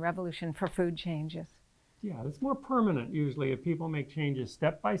more than revolution for food changes. Yeah, it's more permanent usually if people make changes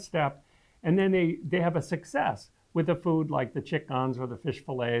step by step, and then they have a success with a food like the chickens or the fish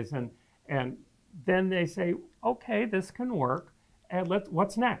fillets, and then they say, okay, this can work, and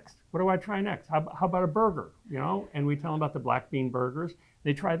what's next? What do I try next? How about a burger? And we tell them about the black bean burgers.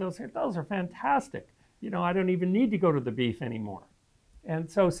 They try those. Those are fantastic. I don't even need to go to the beef anymore. And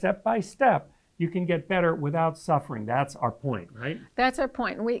so step by step, you can get better without suffering. That's our point, right? That's our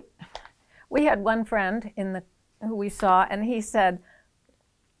point. And we had one friend who we saw, and he said,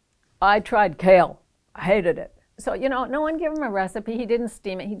 I tried kale. I hated it. So, no one gave him a recipe. He didn't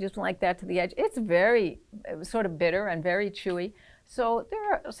steam it. He just went like that to the edge. It was sort of bitter and very chewy. So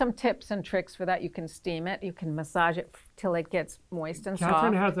there are some tips and tricks for that. You can steam it. You can massage it till it gets moist and soft.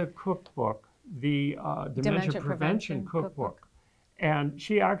 Catherine has a cookbook, the Dementia Prevention Cookbook. And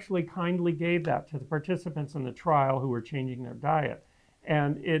she actually kindly gave that to the participants in the trial who were changing their diet.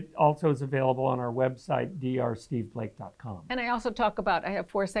 And it also is available on our website, drsteveblake.com. And I also talk about, I have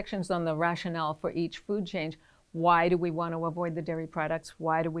 4 sections on the rationale for each food change. Why do we want to avoid the dairy products?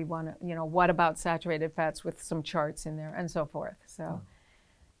 Why do we want to, what about saturated fats, with some charts in there and so forth. So,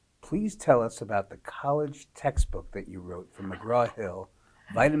 please tell us about the college textbook that you wrote for McGraw-Hill,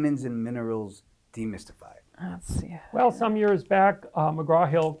 Vitamins and Minerals Demystified. Let's see. Well, some years back,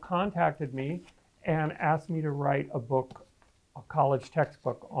 McGraw-Hill contacted me and asked me to write a college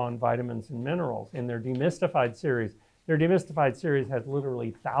textbook on vitamins and minerals in their Demystified series. Their Demystified series has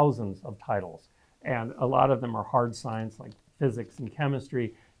literally thousands of titles, and a lot of them are hard science like physics and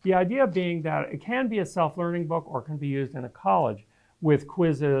chemistry. The idea being that it can be a self-learning book or can be used in a college with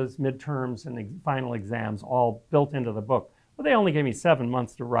quizzes, midterms, and final exams all built into the book. Well, they only gave me 7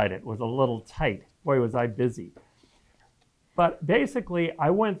 months to write it. It was a little tight. Boy, was I busy. But basically, I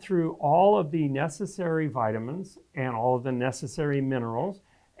went through all of the necessary vitamins and all of the necessary minerals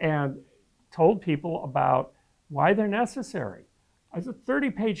and told people about why they're necessary. It's a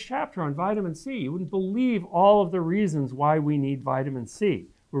 30-page chapter on vitamin C. You wouldn't believe all of the reasons why we need vitamin C.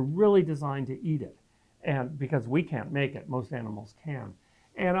 We're really designed to eat it, and because we can't make it, most animals can.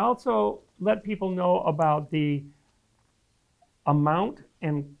 And also let people know about the amount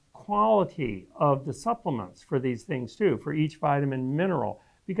and quality of the supplements for these things too, for each vitamin and mineral,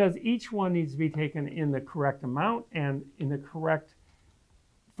 because each one needs to be taken in the correct amount and in the correct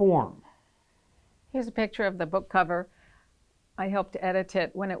form. Here's a picture of the book cover. I helped edit it.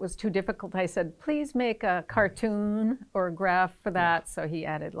 When it was too difficult, I said, please make a cartoon or a graph for that. So he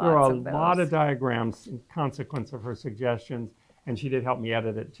added lots of those. There are a lot of diagrams in consequence of her suggestions, and she did help me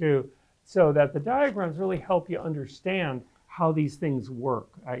edit it too, so that the diagrams really help you understand how these things work.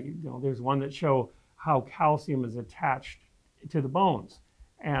 There's one that shows how calcium is attached to the bones.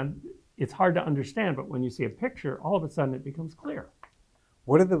 And it's hard to understand, but when you see a picture, all of a sudden it becomes clear.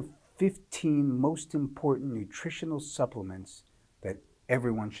 What are the 15 most important nutritional supplements that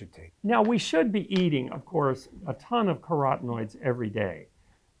everyone should take? Now, we should be eating, of course, a ton of carotenoids every day,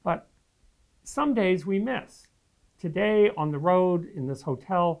 but some days we miss. Today, on the road, in this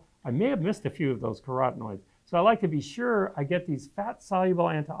hotel, I may have missed a few of those carotenoids. So I like to be sure I get these fat-soluble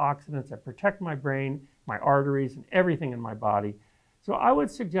antioxidants that protect my brain, my arteries, and everything in my body. So I would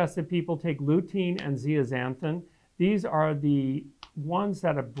suggest that people take lutein and zeaxanthin. These are the ones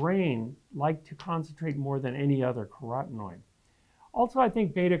that a brain like to concentrate more than any other carotenoid. Also, I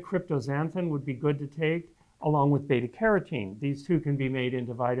think beta-cryptoxanthin would be good to take, along with beta-carotene. These two can be made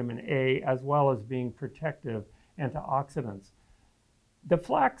into vitamin A, as well as being protective antioxidants. The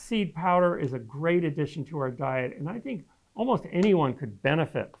flaxseed powder is a great addition to our diet, and I think almost anyone could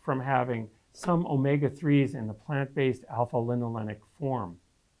benefit from having some omega-3s in the plant-based alpha-linolenic form.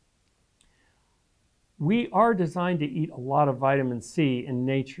 We are designed to eat a lot of vitamin C in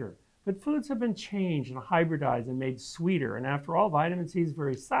nature, but foods have been changed and hybridized and made sweeter, and after all, vitamin C is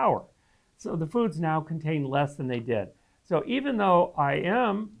very sour. So the foods now contain less than they did. So even though I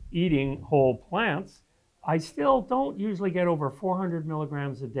am eating whole plants, I still don't usually get over 400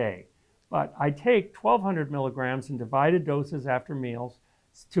 milligrams a day, but I take 1,200 milligrams in divided doses after meals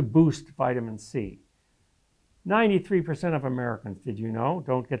to boost vitamin C. 93% of Americans, did you know,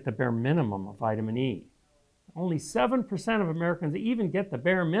 don't get the bare minimum of vitamin E. Only 7% of Americans even get the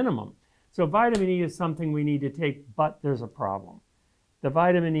bare minimum. So vitamin E is something we need to take, but there's a problem. The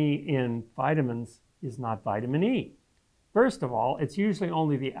vitamin E in vitamins is not vitamin E. First of all, it's usually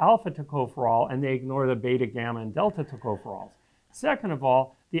only the alpha tocopherol, and they ignore the beta, gamma, and delta tocopherols. Second of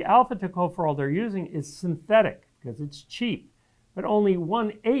all, the alpha tocopherol they're using is synthetic because it's cheap, but only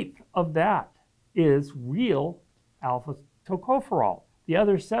 1/8 of that is real alpha tocopherol. The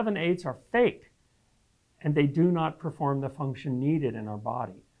other 7/8 are fake, and they do not perform the function needed in our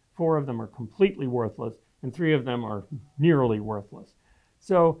body. 4 of them are completely worthless, and 3 of them are nearly worthless.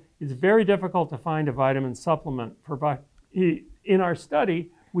 So it's very difficult to find a vitamin supplement. In our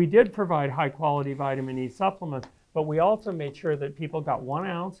study, we did provide high-quality vitamin E supplements, but we also made sure that people got 1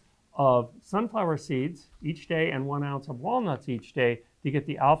 ounce of sunflower seeds each day and 1 ounce of walnuts each day to get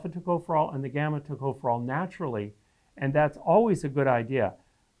the alpha tocopherol and the gamma tocopherol naturally, and that's always a good idea.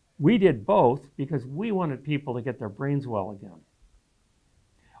 We did both because we wanted people to get their brains well again.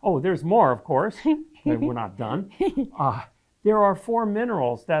 Oh, there's more, of course. We're not done. There are 4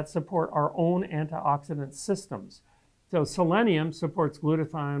 minerals that support our own antioxidant systems. So selenium supports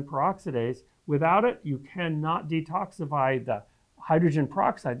glutathione peroxidase. Without it, you cannot detoxify the hydrogen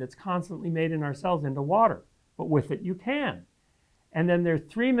peroxide that's constantly made in our cells into water. But with it, you can. And then there are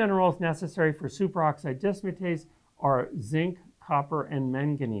 3 minerals necessary for superoxide dismutase are zinc, copper, and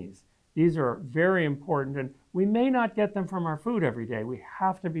manganese. These are very important, and we may not get them from our food every day. We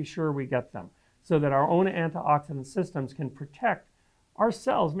have to be sure we get them so that our own antioxidant systems can protect. Our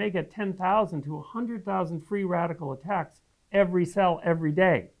cells may get 10,000 to 100,000 free radical attacks every cell every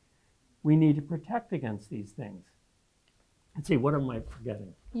day. We need to protect against these things. Let's see, what am I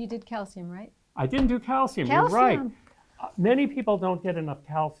forgetting? You did calcium, right? I didn't do calcium. You're right. Many people don't get enough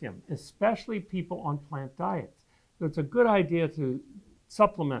calcium, especially people on plant diets. So it's a good idea to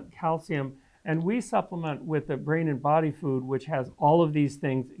supplement calcium, and we supplement with the brain and body food, which has all of these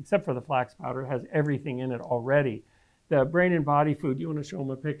things, except for the flax powder, has everything in it already. The brain and body food, you want to show them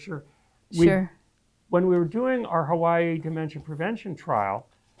a picture? Sure. When we were doing our Hawaii dementia prevention trial,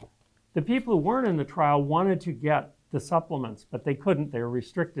 the people who weren't in the trial wanted to get the supplements, but they couldn't. They were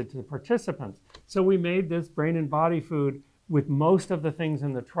restricted to the participants. So we made this brain and body food with most of the things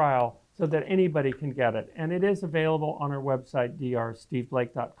in the trial so that anybody can get it. And it is available on our website,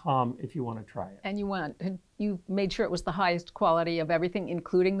 drsteveblake.com, if you want to try it. And you made sure it was the highest quality of everything,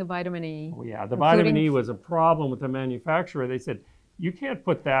 including the vitamin E. Oh yeah, the vitamin E was a problem with the manufacturer. They said, you can't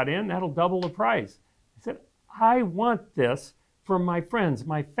put that in, that'll double the price. I said, I want this for my friends,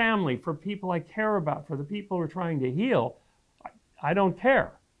 my family, for people I care about, for the people who are trying to heal. I don't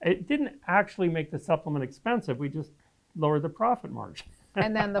care. It didn't actually make the supplement expensive, we just lowered the profit margin.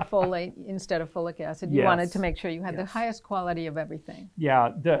 And then the folate instead of folic acid. You wanted to make sure you had the highest quality of everything.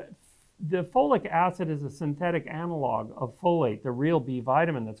 Yeah, the folic acid is a synthetic analog of folate, the real B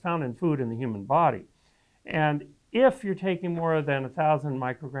vitamin that's found in food in the human body. And if you're taking more than 1,000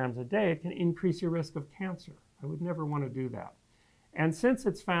 micrograms a day, it can increase your risk of cancer. I would never want to do that. And since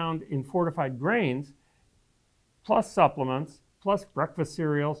it's found in fortified grains, plus supplements, plus breakfast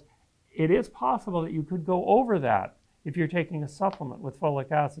cereals, it is possible that you could go over that if you're taking a supplement with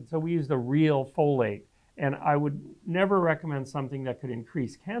folic acid. So we use the real folate, and I would never recommend something that could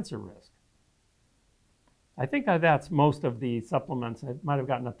increase cancer risk. I think that's most of the supplements. I might have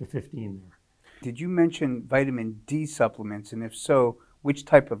gotten up to 15 there. Did you mention vitamin D supplements, and if so, which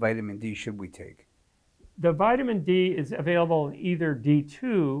type of vitamin D should we take? The vitamin D is available in either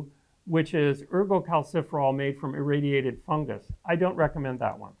D2, which is ergocalciferol made from irradiated fungus. I don't recommend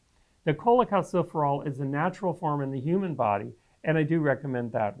that one. The cholecalciferol is a natural form in the human body, and I do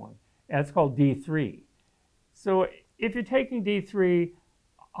recommend that one. And it's called D3. So if you're taking D3,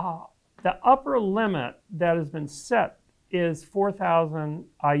 the upper limit that has been set is 4,000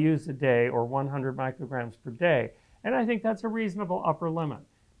 IUs a day, or 100 micrograms per day. And I think that's a reasonable upper limit.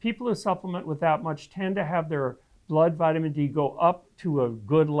 People who supplement with that much tend to have their blood vitamin D go up to a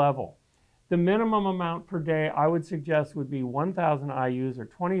good level. The minimum amount per day I would suggest would be 1,000 IUs, or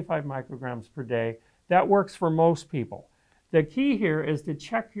 25 micrograms per day. That works for most people. The key here is to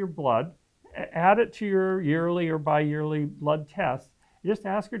check your blood, add it to your yearly or bi-yearly blood test. Just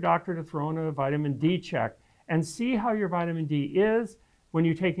ask your doctor to throw in a vitamin D check and see how your vitamin D is when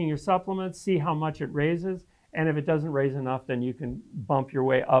you're taking your supplements, see how much it raises, and if it doesn't raise enough, then you can bump your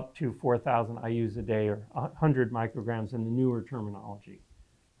way up to 4,000 IUs a day, or 100 micrograms in the newer terminology.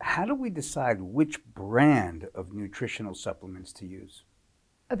 How do we decide which brand of nutritional supplements to use?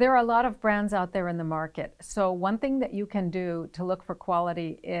 There are a lot of brands out there in the market. So one thing that you can do to look for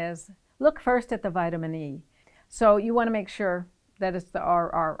quality is look first at the vitamin E. So you want to make sure that it's the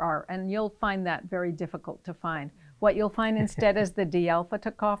RRR, and you'll find that very difficult to find. What you'll find instead is the D-alpha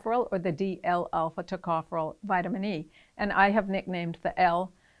tocopherol or the DL-alpha tocopherol vitamin E. And I have nicknamed the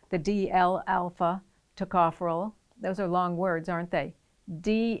L, the DL-alpha tocopherol. Those are long words, aren't they?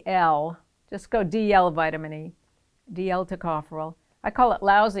 DL, just go DL vitamin E, DL tocopherol. I call it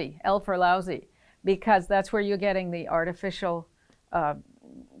lousy, L for lousy, because that's where you're getting the artificial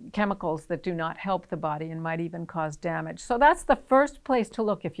chemicals that do not help the body and might even cause damage. So that's the first place to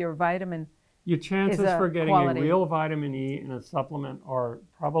look if your vitamin Your chances is for getting quality. a real vitamin E in a supplement are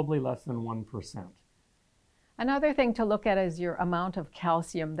probably less than 1%. Another thing to look at is your amount of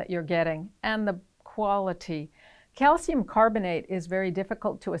calcium that you're getting and the quality. Calcium carbonate is very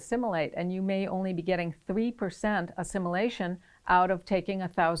difficult to assimilate, and you may only be getting 3% assimilation out of taking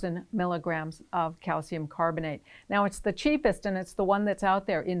 1,000 milligrams of calcium carbonate. Now, it's the cheapest, and it's the one that's out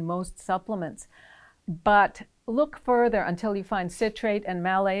there in most supplements. But look further until you find citrate and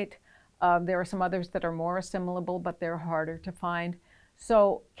malate. There are some others that are more assimilable, but they're harder to find.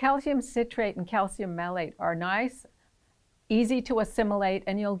 So calcium citrate and calcium malate are nice, easy to assimilate,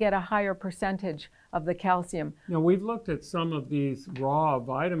 and you'll get a higher percentage of the calcium. Now, we've looked at some of these raw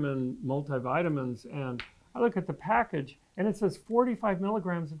vitamin multivitamins, and I look at the package, and it says 45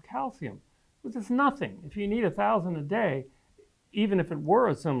 milligrams of calcium, which is nothing. If you need 1,000 a day, even if it were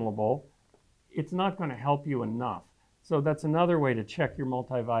assimilable, it's not going to help you enough. So that's another way to check your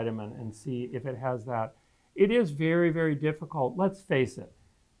multivitamin and see if it has that. It is very, very difficult. Let's face it.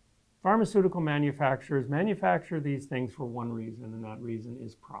 Pharmaceutical manufacturers manufacture these things for one reason, and that reason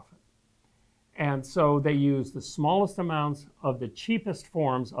is profit. And so they use the smallest amounts of the cheapest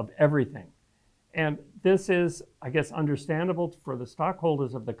forms of everything. And this is, I guess, understandable for the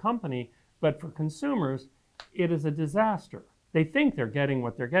stockholders of the company, but for consumers, it is a disaster. They think they're getting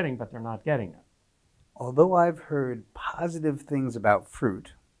what they're getting, but they're not getting it. Although I've heard positive things about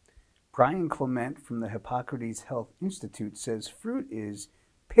fruit, Brian Clement from the Hippocrates Health Institute says fruit is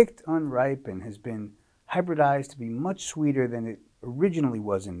picked unripe and has been hybridized to be much sweeter than it originally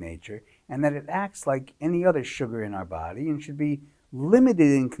was in nature, and that it acts like any other sugar in our body and should be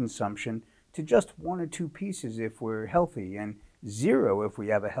limited in consumption to just 1 or 2 pieces if we're healthy and 0 if we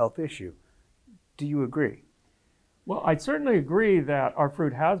have a health issue. Do you agree? Well, I certainly agree that our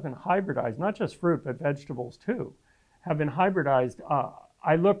fruit has been hybridized, not just fruit, but vegetables too, have been hybridized.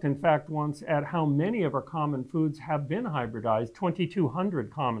 I looked, in fact, once at how many of our common foods have been hybridized,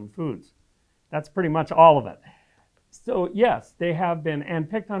 2,200 common foods. That's pretty much all of it. So yes, they have been, and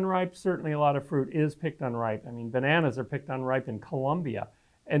picked unripe, certainly a lot of fruit is picked unripe. I mean, bananas are picked unripe in Colombia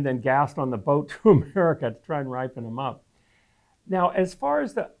and then gassed on the boat to America to try and ripen them up. Now, as far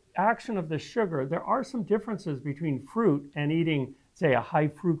as the action of the sugar, there are some differences between fruit and eating, say, a high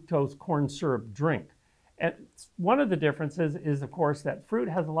fructose corn syrup drink. And one of the differences is, of course, that fruit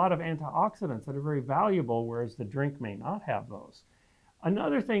has a lot of antioxidants that are very valuable, whereas the drink may not have those.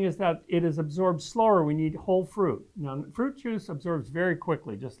 Another thing is that it is absorbed slower. We need whole fruit. Now, fruit juice absorbs very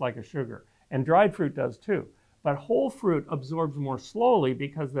quickly, just like a sugar, and dried fruit does too. But whole fruit absorbs more slowly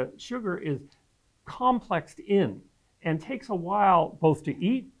because the sugar is complexed in and takes a while both to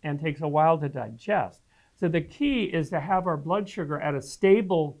eat and takes a while to digest. So the key is to have our blood sugar at a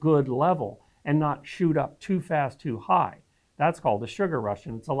stable, good level and not shoot up too fast, too high. That's called a sugar rush,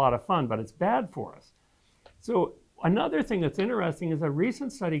 and it's a lot of fun, but it's bad for us. So another thing that's interesting is a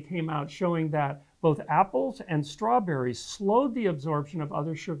recent study came out showing that both apples and strawberries slowed the absorption of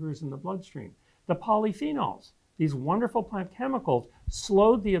other sugars in the bloodstream. The polyphenols, these wonderful plant chemicals,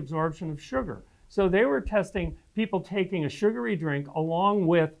 slowed the absorption of sugar. So they were testing people taking a sugary drink along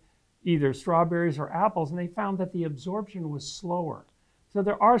with either strawberries or apples, and they found that the absorption was slower. So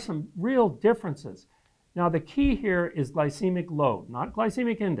there are some real differences. Now the key here is glycemic load, not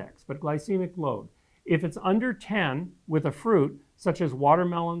glycemic index, but glycemic load. If it's under 10 with a fruit, such as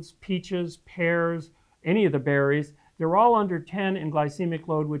watermelons, peaches, pears, any of the berries, they're all under 10 in glycemic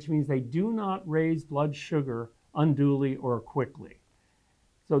load, which means they do not raise blood sugar unduly or quickly.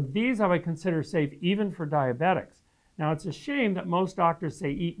 So these I would consider safe even for diabetics. Now it's a shame that most doctors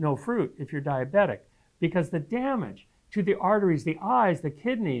say eat no fruit if you're diabetic, because the damage to the arteries, the eyes, the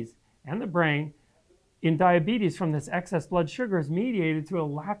kidneys, and the brain in diabetes from this excess blood sugar is mediated through a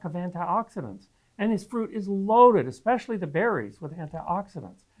lack of antioxidants. And this fruit is loaded, especially the berries, with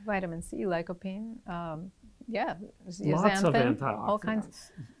antioxidants. Vitamin C, lycopene, yeah, Lots of xanthan, antioxidants. all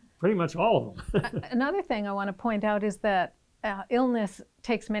kinds. Pretty much all of them. Another thing I want to point out is that illness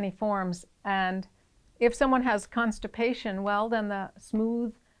takes many forms, and if someone has constipation, well, then the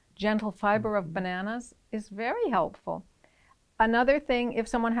smooth, gentle fiber of bananas is very helpful. Another thing, if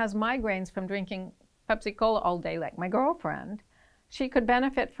someone has migraines from drinking Pepsi Cola all day, like my girlfriend, she could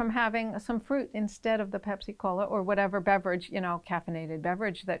benefit from having some fruit instead of the Pepsi Cola or whatever beverage, you know, caffeinated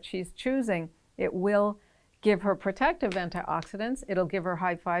beverage that she's choosing. It will give her protective antioxidants, it'll give her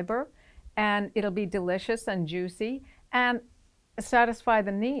high fiber, and it'll be delicious and juicy and satisfy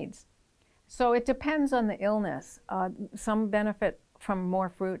the needs. So it depends on the illness. Some benefit from more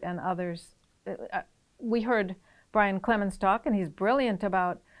fruit and others. We heard Brian Clemens talk, and he's brilliant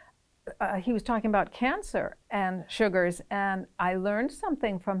about, he was talking about cancer and sugars, and I learned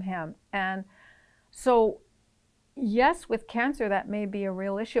something from him. And so yes, with cancer, that may be a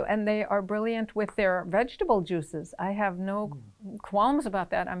real issue. And they are brilliant with their vegetable juices. I have no qualms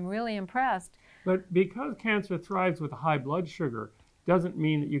about that. I'm really impressed. But because cancer thrives with high blood sugar, doesn't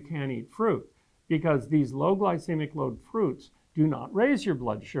mean that you can't eat fruit, because these low glycemic load fruits do not raise your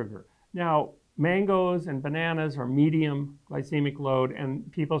blood sugar. Now, mangoes and bananas are medium glycemic load,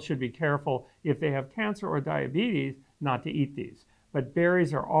 and people should be careful if they have cancer or diabetes not to eat these. But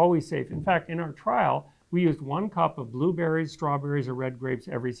berries are always safe. In fact, in our trial, we used 1 cup of blueberries, strawberries, or red grapes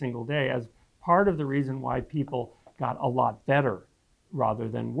every single day as part of the reason why people got a lot better rather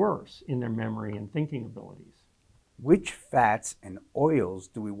than worse in their memory and thinking abilities. Which fats and oils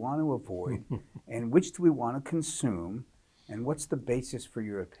do we want to avoid, and which do we want to consume, and what's the basis for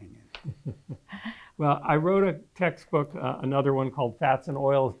your opinion? Well, I wrote a textbook, another one called Fats and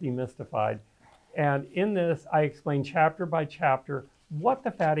Oils Demystified, and in this I explain chapter by chapter what the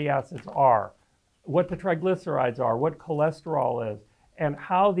fatty acids are, what the triglycerides are, what cholesterol is, and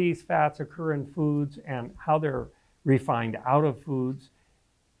how these fats occur in foods and how they're refined out of foods.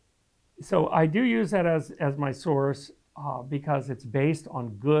 So I do use that as my source because it's based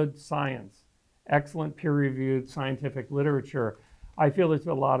on good science, excellent peer-reviewed scientific literature. I feel there's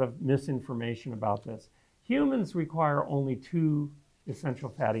a lot of misinformation about this. Humans require only 2 essential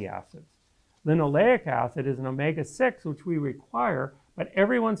fatty acids. Linoleic acid is an omega-6, which we require, but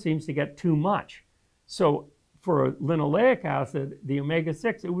everyone seems to get too much. So for linoleic acid, the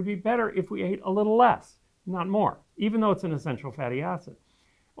omega-6, it would be better if we ate a little less, not more, even though it's an essential fatty acid.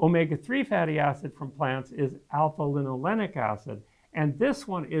 Omega-3 fatty acid from plants is alpha-linolenic acid, and this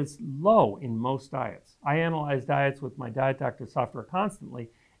one is low in most diets. I analyze diets with my diet doctor software constantly,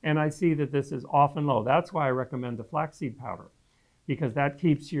 and I see that this is often low. That's why I recommend the flaxseed powder, because that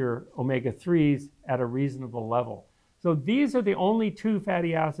keeps your omega-3s at a reasonable level. So these are the only 2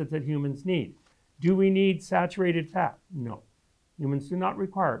 fatty acids that humans need. Do we need saturated fat? No. Humans do not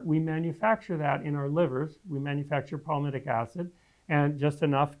require it. We manufacture that in our livers. We manufacture palmitic acid, and just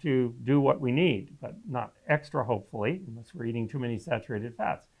enough to do what we need, but not extra, hopefully, unless we're eating too many saturated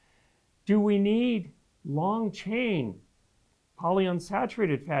fats. Do we need long-chain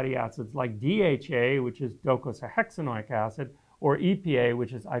polyunsaturated fatty acids like DHA, which is docosahexaenoic acid, or EPA,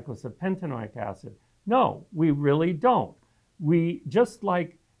 which is icosapentaenoic acid? No, we really don't. We, just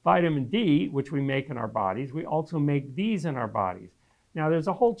like vitamin D, which we make in our bodies, we also make these in our bodies. Now, there's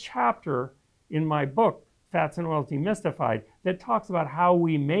a whole chapter in my book, Fats and Oils Demystified, that talks about how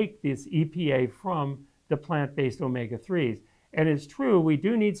we make this EPA from the plant-based omega-3s. And it's true, we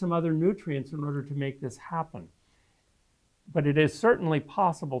do need some other nutrients in order to make this happen. But it is certainly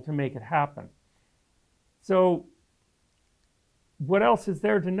possible to make it happen. So what else is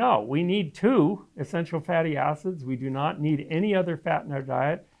there to know? We need 2 essential fatty acids. We do not need any other fat in our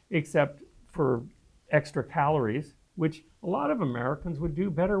diet except for extra calories, which a lot of Americans would do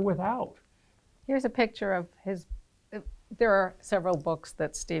better without. Here's a picture of his, there are several books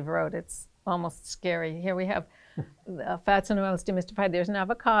that Steve wrote. It's almost scary. Here we have Fats and Oils Demystified. There's an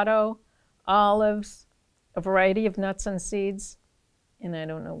avocado, olives, a variety of nuts and seeds, And I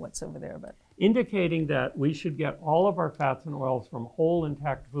don't know what's over there, but indicating that we should get all of our fats and oils from whole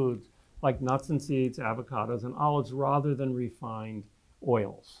intact foods like nuts and seeds, avocados, and olives rather than refined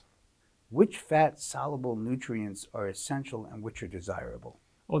oils. Which fat-soluble nutrients are essential and which are desirable?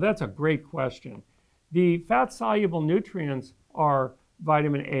 Oh, that's a great question. The fat-soluble nutrients are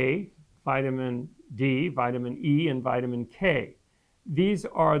vitamin A, vitamin D, vitamin E, and vitamin K. These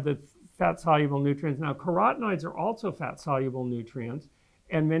are the fat-soluble nutrients. Now, carotenoids are also fat-soluble nutrients,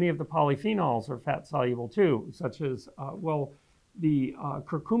 and many of the polyphenols are fat-soluble too, such as, the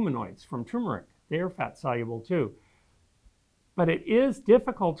curcuminoids from turmeric. They are fat-soluble too. But it is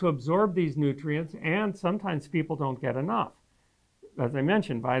difficult to absorb these nutrients, and sometimes people don't get enough. As I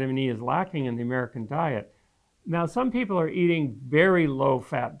mentioned, vitamin E is lacking in the American diet. Now, some people are eating very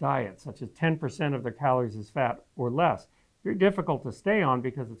low-fat diets, such as 10% of their calories is fat or less. They're difficult to stay on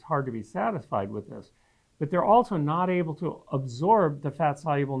because it's hard to be satisfied with this. But they're also not able to absorb the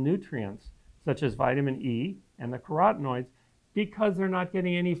fat-soluble nutrients, such as vitamin E and the carotenoids, because they're not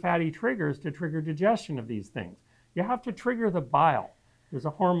getting any fatty triggers to trigger digestion of these things. You have to trigger the bile. There's a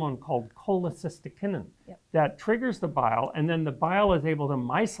hormone called cholecystokinin that triggers the bile, and then the bile is able to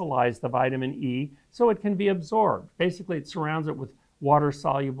micelize the vitamin E so it can be absorbed. Basically, it surrounds it with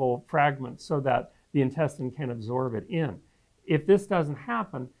water-soluble fragments so that the intestine can absorb it in. If this doesn't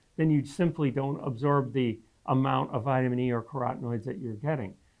happen, then you simply don't absorb the amount of vitamin E or carotenoids that you're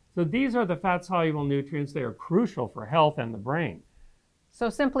getting. So these are the fat-soluble nutrients. They are crucial for health and the brain. so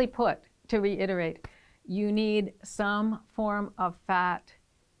simply put, to reiterate, you need some form of fat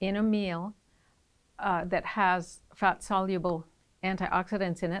in a meal that has fat-soluble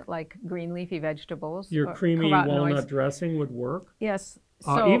antioxidants in it, like green leafy vegetables. Your creamy walnut dressing would work. Yes.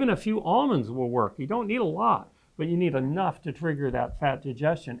 So Even a few almonds will work. You don't need a lot, but you need enough to trigger that fat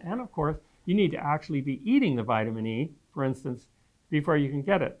digestion. And of course, you need to actually be eating the vitamin E, for instance, before you can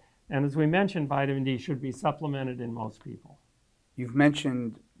get it. And as we mentioned, vitamin D should be supplemented in most people. You've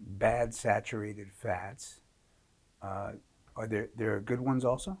mentioned bad saturated fats. Are there good ones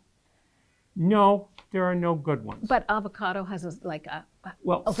also? No, there are no good ones. but avocado has a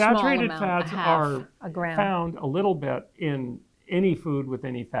small saturated amount, fats a half, are a gram. found a little bit in any food with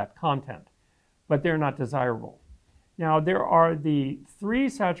any fat content, but they're not desirable. Now, there are the 3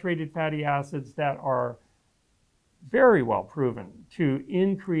 saturated fatty acids that are very well proven to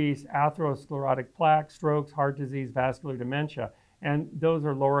increase atherosclerotic plaque, strokes, heart disease, vascular dementia, and those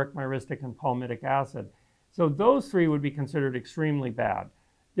are lauric, myristic, and palmitic acid. So those 3 would be considered extremely bad.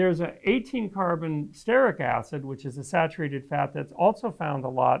 There's an 18-carbon stearic acid, which is a saturated fat that's also found a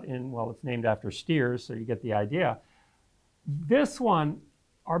lot in, well, it's named after steers, so you get the idea. This one,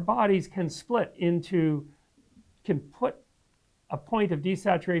 our bodies can split into, can put a point of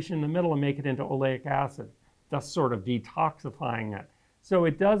desaturation in the middle and make it into oleic acid, thus sort of detoxifying it. So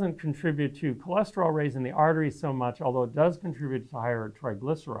it doesn't contribute to cholesterol raise in the arteries so much, although it does contribute to higher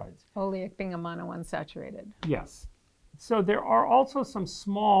triglycerides. Oleic being a monounsaturated. Yes. So there are also some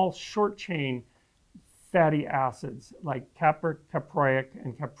small short-chain fatty acids like capric, caproic,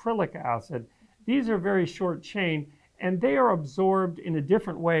 and caprylic acid. These are very short-chain, and they are absorbed in a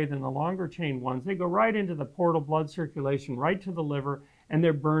different way than the longer-chain ones. They go right into the portal blood circulation, right to the liver, and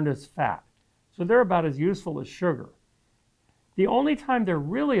they're burned as fat. So they're about as useful as sugar. The only time they're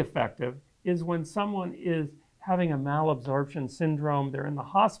really effective is when someone is having a malabsorption syndrome. They're in the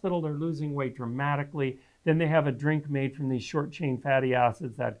hospital, they're losing weight dramatically. Then they have a drink made from these short-chain fatty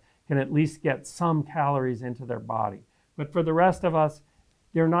acids that can at least get some calories into their body. But for the rest of us,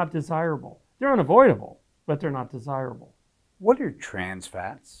 they're not desirable. They're unavoidable, but they're not desirable. What are trans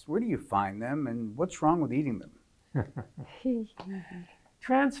fats? Where do you find them, and what's wrong with eating them?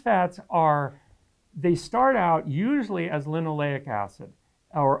 Trans fats they start out usually as linoleic acid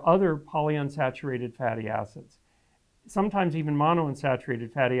or other polyunsaturated fatty acids, sometimes even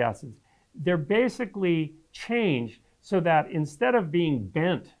monounsaturated fatty acids. They're basically changed so that instead of being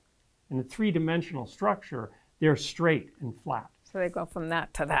bent in a 3-dimensional structure, they're straight and flat. So they go from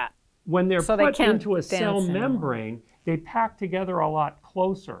that to that. When they're So put they can't into a cell dance anymore. membrane, they pack together a lot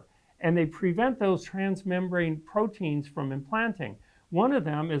closer, and they prevent those transmembrane proteins from implanting. One of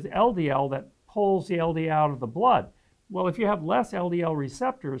them is LDL that pulls the LDL out of the blood. Well, if you have less LDL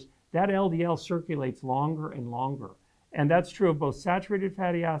receptors, that LDL circulates longer and longer. And that's true of both saturated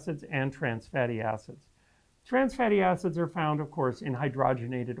fatty acids and trans fatty acids. Trans fatty acids are found, of course, in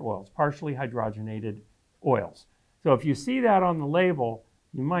hydrogenated oils, partially hydrogenated oils. So if you see that on the label,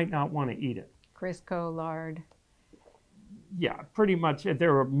 you might not want to eat it. Crisco, lard. Yeah, pretty much.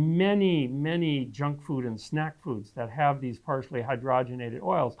 There are many, many junk food and snack foods that have these partially hydrogenated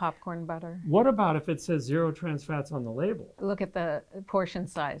oils. Popcorn butter. What about if it says 0 trans fats on the label? Look at the portion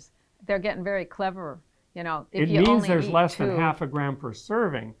size. They're getting very clever. You know, if It you means only there's eat less 2, than half a gram per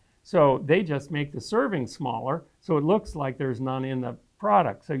serving. So they just make the serving smaller, so it looks like there's none in the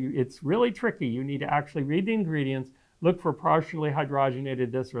product. So it's really tricky. You need to actually read the ingredients, look for partially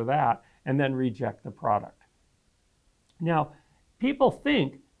hydrogenated this or that, and then reject the product. Now, people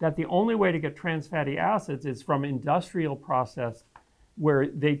think that the only way to get trans fatty acids is from industrial process, where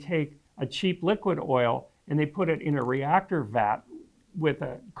they take a cheap liquid oil and they put it in a reactor vat with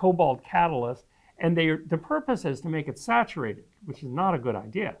a cobalt catalyst, and the purpose is to make it saturated, which is not a good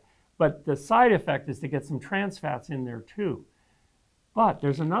idea. But the side effect is to get some trans fats in there too. But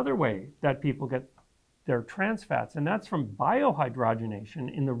there's another way that people get their trans fats, and that's from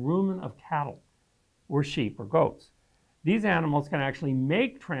biohydrogenation in the rumen of cattle or sheep or goats. These animals can actually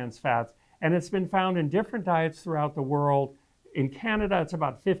make trans fats, and it's been found in different diets throughout the world. In Canada, it's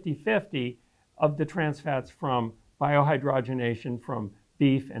about 50-50 of the trans fats from biohydrogenation from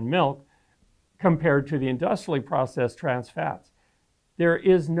beef and milk compared to the industrially processed trans fats. There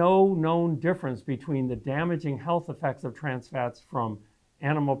is no known difference between the damaging health effects of trans fats from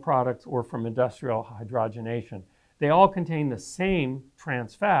animal products or from industrial hydrogenation. They all contain the same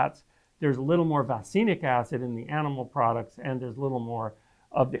trans fats. There's a little more vasinic acid in the animal products, and there's a little more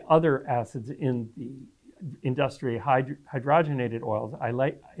of the other acids in the industrially hydrogenated oils.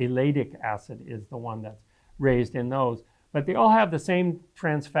 Aladic acid is the one that's raised in those. But they all have the same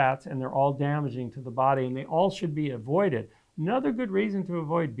trans fats, and they're all damaging to the body, and they all should be avoided. Another good reason to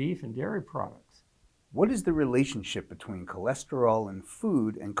avoid beef and dairy products. What is the relationship between cholesterol in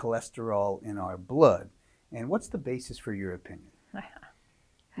food and cholesterol in our blood? And what's the basis for your opinion?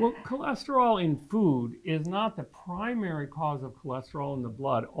 Well, cholesterol in food is not the primary cause of cholesterol in the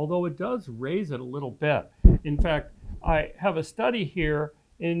blood, although it does raise it a little bit. In fact, I have a study here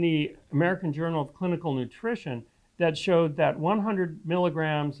in the American Journal of Clinical Nutrition that showed that 100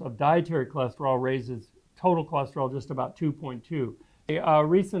 milligrams of dietary cholesterol raises total cholesterol just about 2.2. A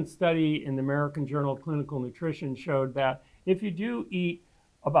recent study in the American Journal of Clinical Nutrition showed that if you do eat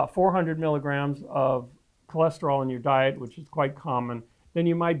about 400 milligrams of cholesterol in your diet, which is quite common, then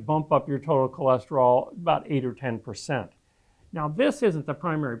you might bump up your total cholesterol about 8 or 10%. Now, this isn't the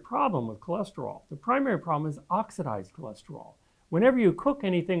primary problem with cholesterol. The primary problem is oxidized cholesterol. Whenever you cook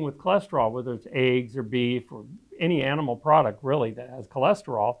anything with cholesterol, whether it's eggs or beef or any animal product really that has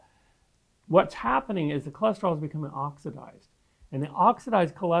cholesterol, what's happening is the cholesterol is becoming oxidized. And the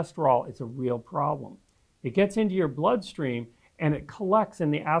oxidized cholesterol is a real problem. It gets into your bloodstream and it collects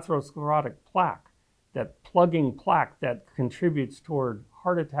in the atherosclerotic plaque, that plugging plaque that contributes toward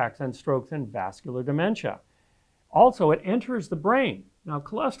heart attacks and strokes and vascular dementia. Also, it enters the brain. Now,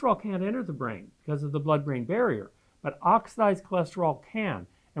 cholesterol can't enter the brain because of the blood-brain barrier, but oxidized cholesterol can.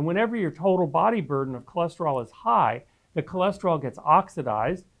 And whenever your total body burden of cholesterol is high, the cholesterol gets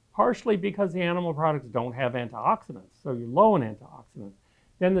oxidized, partially because the animal products don't have antioxidants, so you're low in antioxidants.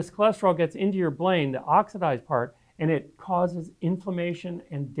 Then this cholesterol gets into your brain, the oxidized part, and it causes inflammation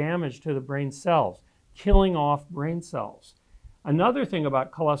and damage to the brain cells, killing off brain cells. Another thing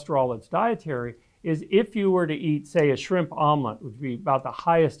about cholesterol that's dietary is if you were to eat, say, a shrimp omelet, which would be about the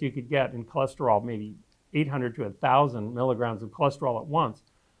highest you could get in cholesterol, maybe 800 to 1,000 milligrams of cholesterol at once,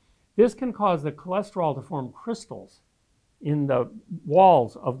 this can cause the cholesterol to form crystals in the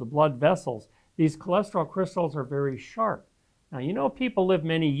walls of the blood vessels. These cholesterol crystals are very sharp. Now, you know people live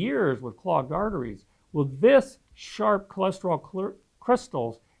many years with clogged arteries. Well, this sharp cholesterol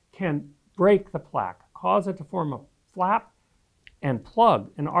crystals can break the plaque, cause it to form a flap and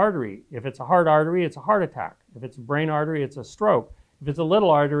plug an artery. If it's a heart artery, it's a heart attack. If it's a brain artery, it's a stroke. If it's a little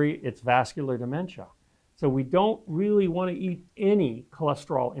artery, it's vascular dementia. So we don't really want to eat any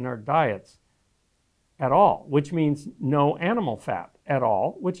cholesterol in our diets at all, which means no animal fat at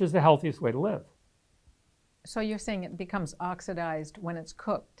all, which is the healthiest way to live. So you're saying it becomes oxidized when it's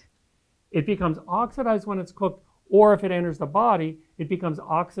cooked? It becomes oxidized when it's cooked, or if it enters the body, it becomes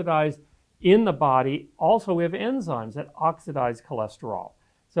oxidized in the body. Also, we have enzymes that oxidize cholesterol.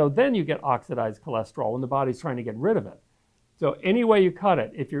 So then you get oxidized cholesterol when the body's trying to get rid of it. So any way you cut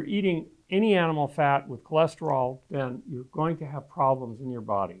it, if you're eating any animal fat with cholesterol, then you're going to have problems in your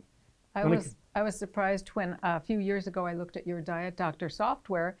body. I was surprised when a few years ago I looked at your Diet Doctor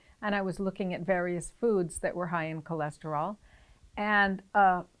software and I was looking at various foods that were high in cholesterol. And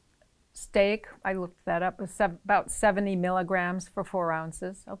steak, I looked that up, was about 70 milligrams for 4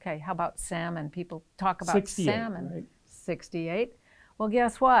 ounces. Okay, how about salmon? People talk about 68, salmon. right? 68. Well,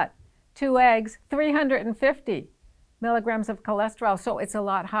 guess what? 2 eggs, 350. milligrams of cholesterol. So it's a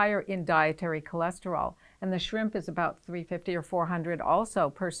lot higher in dietary cholesterol. And the shrimp is about 350 or 400 also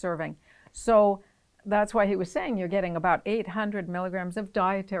per serving. So that's why he was saying you're getting about 800 milligrams of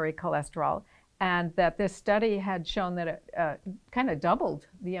dietary cholesterol, and that this study had shown that it kind of doubled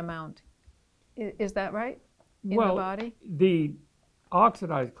the amount. Is that right? In the body? The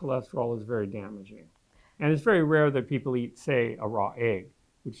oxidized cholesterol is very damaging. And it's very rare that people eat, say, a raw egg,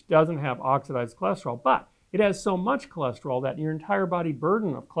 which doesn't have oxidized cholesterol, but it has so much cholesterol that your entire body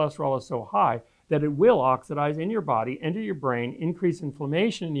burden of cholesterol is so high that it will oxidize in your body, enter your brain, increase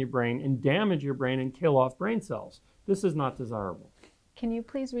inflammation in your brain, and damage your brain and kill off brain cells. This is not desirable. Can you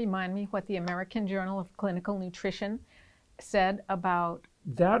please remind me what the American Journal of Clinical Nutrition said about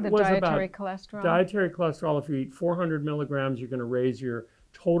dietary cholesterol? Dietary cholesterol, if you eat 400 milligrams, you're going to raise your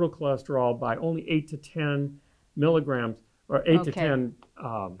total cholesterol by only 8 to 10 milligrams, or 8 to 10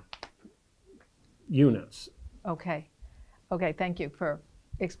 units. Okay. Okay, thank you for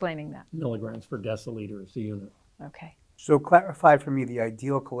explaining that. Milligrams per deciliter is the unit. Okay. So clarify for me the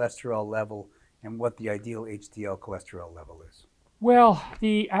ideal cholesterol level and what the ideal HDL cholesterol level is. Well,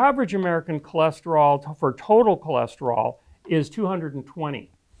 the average American cholesterol for total cholesterol is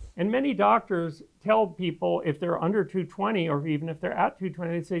 220. And many doctors tell people if they're under 220, or even if they're at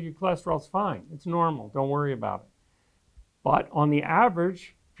 220, they say your cholesterol's fine. It's normal. Don't worry about it. But on the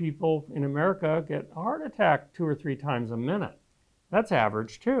average, people in America get a heart attack 2 or 3 times a minute. That's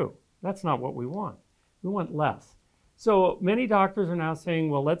average too. That's not what we want. We want less. So many doctors are now saying,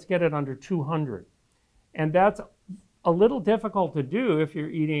 well, let's get it under 200. And that's a little difficult to do if you're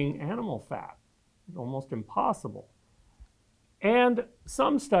eating animal fat. It's almost impossible. And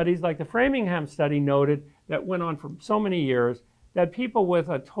some studies, like the Framingham study, noted that went on for so many years that people with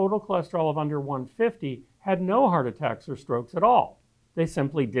a total cholesterol of under 150 had no heart attacks or strokes at all. They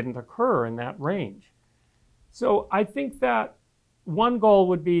simply didn't occur in that range. So I think that one goal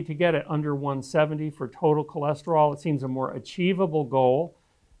would be to get it under 170 for total cholesterol. It seems a more achievable goal.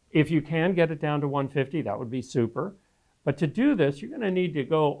 If you can get it down to 150, that would be super. But to do this, you're going to need to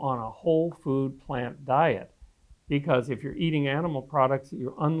go on a whole food plant diet, because if you're eating animal products,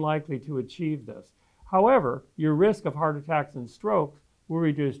 you're unlikely to achieve this. However, your risk of heart attacks and strokes will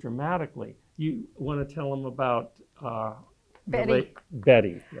reduce dramatically. You want to tell them about Betty.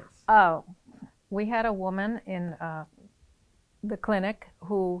 Betty, yes. Oh, we had a woman in the clinic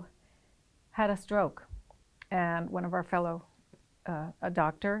who had a stroke, and one of our fellow a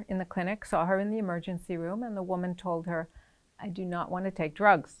doctor in the clinic saw her in the emergency room, and the woman told her, I do not want to take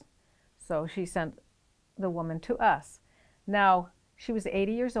drugs. So she sent the woman to us. Now, she was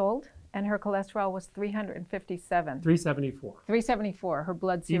 80 years old, and her cholesterol was 357. 374. 374, her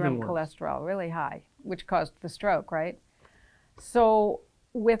blood serum cholesterol, really high, which caused the stroke, right? So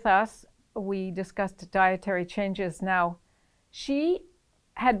with us, we discussed dietary changes. Now, she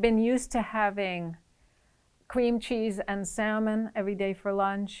had been used to having cream cheese and salmon every day for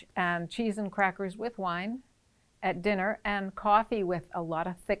lunch, and cheese and crackers with wine at dinner, and coffee with a lot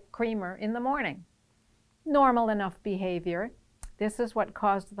of thick creamer in the morning. Normal enough behavior. This is what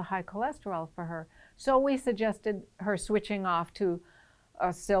caused the high cholesterol for her. So we suggested her switching off to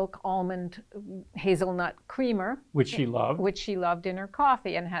a silk almond hazelnut creamer. Which she loved. Which she loved in her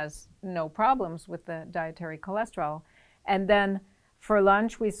coffee, and has no problems with the dietary cholesterol. And then for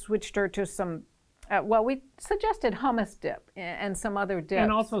lunch, we switched her to some well, we suggested hummus dip and some other dips.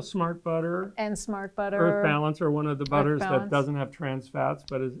 And also smart butter. And smart butter. Earth Balance, or one of the butters that doesn't have trans fats,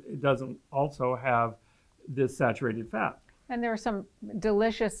 but it doesn't also have this saturated fat. And there are some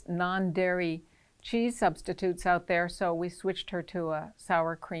delicious non-dairy cheese substitutes out there, so we switched her to a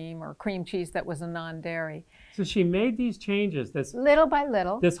sour cream or cream cheese that was a non-dairy. So she made these changes. Little by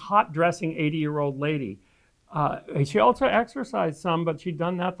little. This hot dressing 80-year-old lady. She also exercised some, but she'd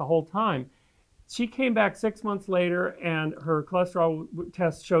done that the whole time. She came back 6 months later, and her cholesterol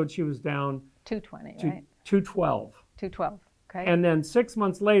test showed she was down 220, right? 212. 212, okay. And then 6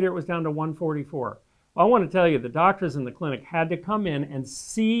 months later, it was down to 144. Well, I want to tell you, the doctors in the clinic had to come in and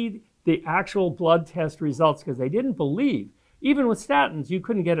see the actual blood test results, because they didn't believe. Even with statins, you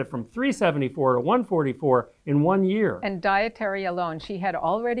couldn't get it from 374 to 144 in 1 year. And dietary alone. She had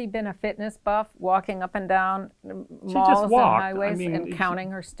already been a fitness buff, walking up and down malls and highways, and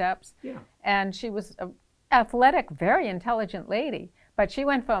counting her steps. Yeah. And she was an athletic, very intelligent lady. But she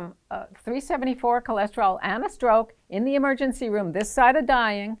went from 374 cholesterol and a stroke in the emergency room, this side of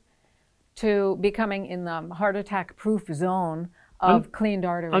dying, to becoming in the heart attack proof zone of cleaned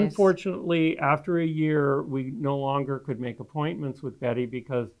arteries. Unfortunately, after a year, we no longer could make appointments with Betty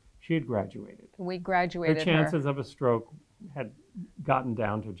because she had graduated. We graduated her. Her chances of a stroke had gotten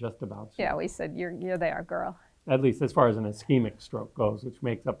down to just about zero. Yeah, we said, you're there, girl. at least as far as an ischemic stroke goes, which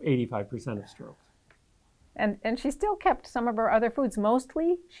makes up 85% of strokes. And she still kept some of her other foods.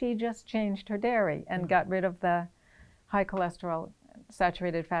 Mostly, she just changed her dairy and got rid of the high cholesterol,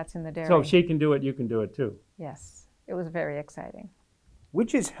 saturated fats in the dairy. So if she can do it, you can do it too. Yes, it was very exciting.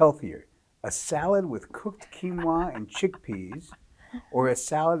 Which is healthier, a salad with cooked quinoa and chickpeas, or a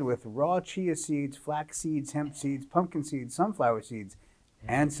salad with raw chia seeds, flax seeds, hemp seeds, pumpkin seeds, sunflower seeds,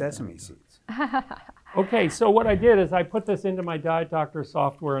 and sesame seeds? Okay, so what I did is I put this into my Diet Doctor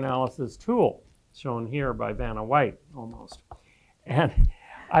software analysis tool, shown here by Vanna White, almost. And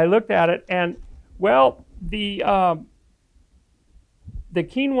I looked at it, and, well, the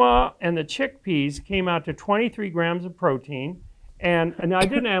quinoa and the chickpeas came out to 23 grams of protein. And I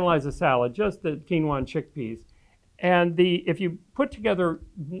didn't analyze the salad, just the quinoa and chickpeas. And if you put together,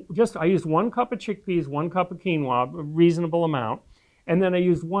 I used 1 cup of chickpeas, 1 cup of quinoa, a reasonable amount. And then I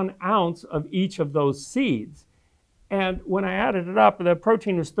used 1 ounce of each of those seeds. And when I added it up, the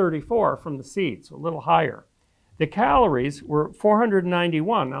protein was 34 from the seeds, so a little higher. The calories were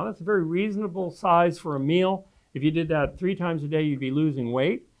 491. Now, that's a very reasonable size for a meal. If you did that 3 times a day, you'd be losing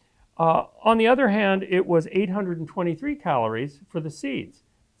weight. On the other hand, it was 823 calories for the seeds.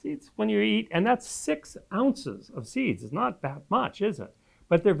 Seeds, when you eat, and that's 6 ounces of seeds. It's not that much, is it?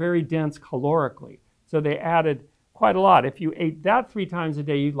 But they're very dense calorically. So they added quite a lot. If you ate that 3 times a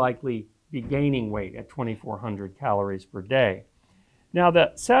day, you'd likely be gaining weight at 2,400 calories per day. Now,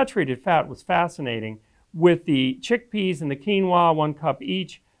 the saturated fat was fascinating. With the chickpeas and the quinoa, 1 cup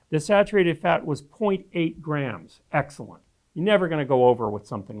each, the saturated fat was 0.8 grams. Excellent. You're never going to go over with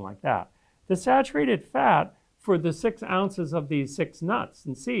something like that. The saturated fat for the 6 ounces of these 6 nuts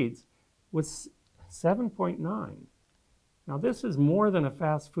and seeds was 7.9. Now, this is more than a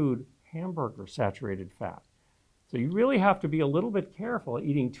fast food hamburger saturated fat. So you really have to be a little bit careful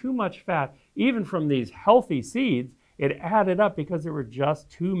eating too much fat. Even from these healthy seeds, it added up because there were just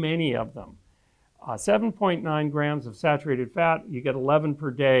too many of them. 7.9 grams of saturated fat, you get 11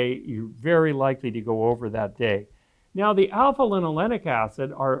 per day. You're very likely to go over that day. Now, the alpha-linolenic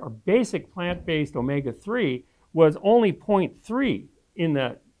acid, our basic plant-based omega-3, was only 0.3 in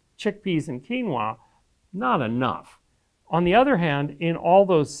the chickpeas and quinoa, not enough. On the other hand, in all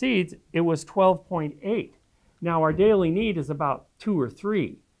those seeds, it was 12.8. Now, our daily need is about 2 or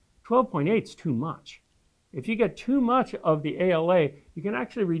 3. 12.8 is too much. If you get too much of the ALA, you can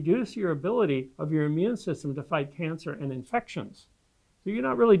actually reduce your ability of your immune system to fight cancer and infections. So you're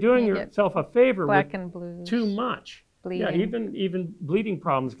not really doing yourself a favor with too much. Bleeding. Yeah, even bleeding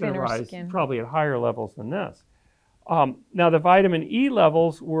problems can arise probably at higher levels than this. Now, the vitamin E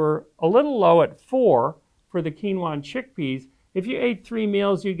levels were a little low at 4 for the quinoa and chickpeas. If you ate 3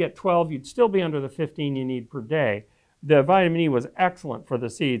 meals, you'd get 12. You'd still be under the 15 you need per day. The vitamin E was excellent for the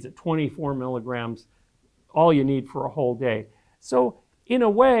seeds at 24 milligrams, all you need for a whole day. So in a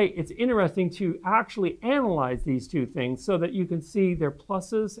way, it's interesting to actually analyze these two things so that you can see their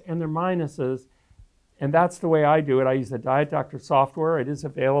pluses and their minuses. And that's the way I do it. I use the Diet Doctor software. It is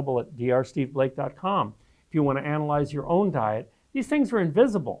available at drsteveblake.com. If you want to analyze your own diet, these things are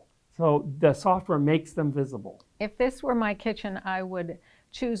invisible. So the software makes them visible. If this were my kitchen, I would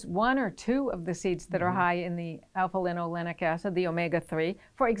choose 1 or 2 of the seeds that are high in the alpha-linolenic acid, the omega-3.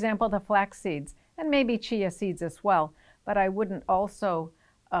 For example, the flax seeds, and maybe chia seeds as well. But I wouldn't also,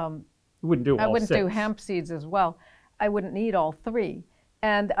 I wouldn't do hemp seeds as well. I wouldn't need all 3.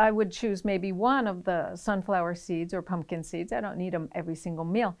 And I would choose maybe 1 of the sunflower seeds or pumpkin seeds. I don't need them every single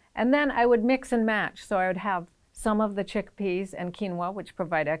meal. And then I would mix and match. So I would have some of the chickpeas and quinoa, which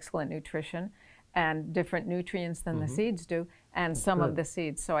provide excellent nutrition and different nutrients than the seeds do, and some of the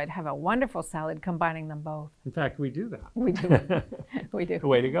seeds. So I'd have a wonderful salad combining them both. In fact, we do that. We do. We do. The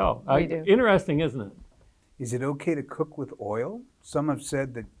way to go. We do. Interesting, isn't it? Is it okay to cook with oil? Some have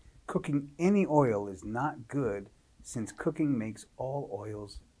said that cooking any oil is not good since cooking makes all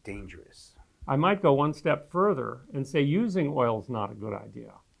oils dangerous. I might go one step further and say using oil is not a good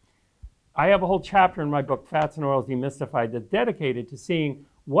idea. I have a whole chapter in my book, Fats and Oils Demystified, that's dedicated to seeing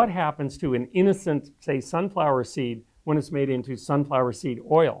what happens to an innocent, say, sunflower seed when it's made into sunflower seed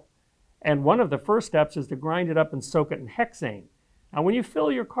oil. And one of the first steps is to grind it up and soak it in hexane. Now, when you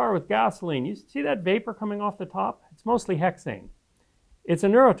fill your car with gasoline, you see that vapor coming off the top? It's mostly hexane. It's a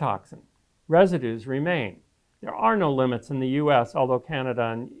neurotoxin. Residues remain. There are no limits in the US, although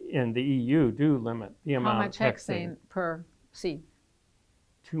Canada and the EU do limit the amount of hexane. How much hexane per seed?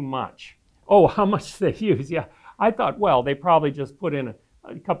 Too much. Oh, how much they use? Yeah, I thought, well, they probably just put in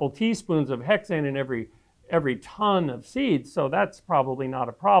a couple teaspoons of hexane in every ton of seeds, so that's probably not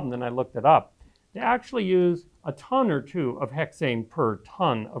a problem. Then I looked it up. They actually use a ton or 2 of hexane per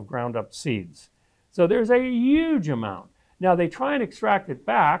ton of ground up seeds. So there's a huge amount. Now they try and extract it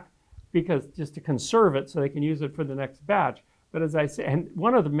back because just to conserve it so they can use it for the next batch. But as I say, and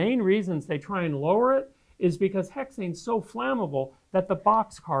one of the main reasons they try and lower it is because hexane's so flammable that the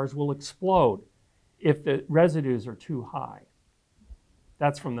boxcars will explode if the residues are too high.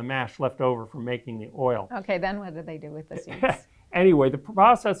 That's from the mash left over from making the oil. Okay, then what do they do with the seeds? Anyway, the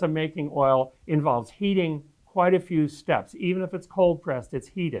process of making oil involves heating quite a few steps. Even if it's cold pressed, it's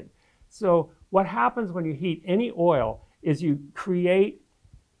heated. So what happens when you heat any oil is you create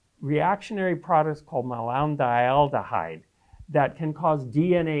reactionary products called malondialdehyde that can cause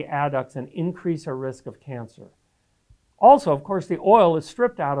DNA adducts and increase our risk of cancer. Also, of course, the oil is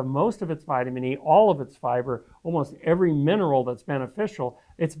stripped out of most of its vitamin E, all of its fiber, almost every mineral that's beneficial.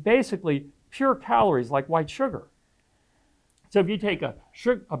 It's basically pure calories like white sugar. So if you take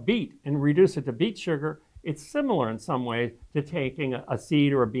a beet and reduce it to beet sugar, it's similar in some ways to taking a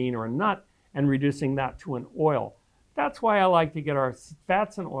seed or a bean or a nut and reducing that to an oil. That's why I like to get our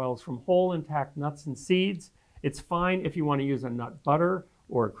fats and oils from whole intact nuts and seeds. It's fine if you want to use a nut butter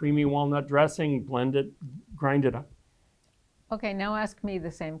or a creamy walnut dressing, blend it, grind it up. Okay, now ask me the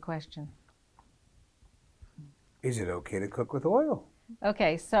same question. Is it okay to cook with oil?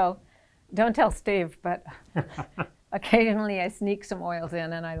 Okay, so don't tell Steve, but occasionally I sneak some oils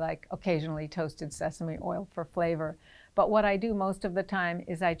in, and I like occasionally toasted sesame oil for flavor. But what I do most of the time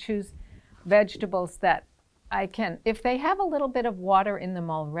is I choose vegetables that I can, if they have a little bit of water in them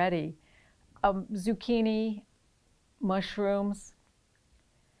already, zucchini, mushrooms,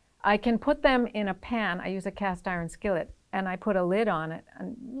 I can put them in a pan. I use a cast iron skillet, and I put a lid on it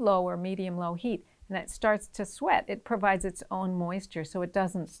on low or medium-low heat, and it starts to sweat. It provides its own moisture, so it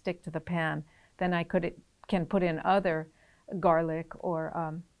doesn't stick to the pan. Then I can put in other garlic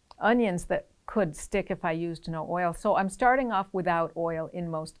or onions that could stick if I used no oil. So I'm starting off without oil in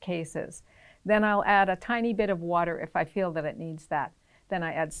most cases. Then I'll add a tiny bit of water if I feel that it needs that. Then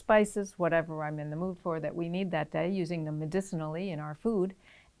I add spices, whatever I'm in the mood for that we need that day, using them medicinally in our food.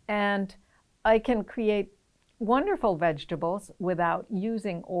 And I can create wonderful vegetables without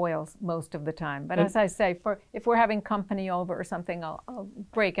using oils most of the time. But as I say, if we're having company over or something, I'll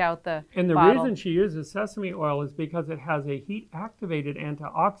break out the And the bottle. reason she uses sesame oil is because it has a heat-activated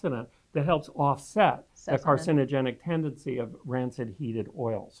antioxidant that helps offset the carcinogenic tendency of rancid heated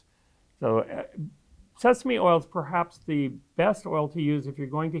oils. So sesame oil is perhaps the best oil to use if you're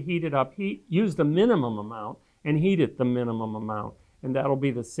going to heat it up. Use the minimum amount and heat it the minimum amount, and that'll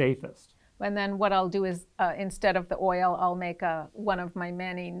be the safest. And then what I'll do is, instead of the oil, I'll make one of my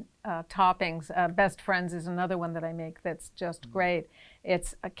many toppings. Best Friends is another one that I make that's just great.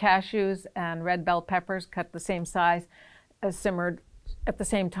 It's cashews and red bell peppers cut the same size, simmered at the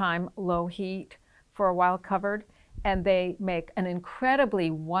same time, low heat for a while covered, and they make an incredibly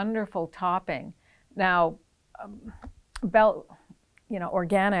wonderful topping. Now,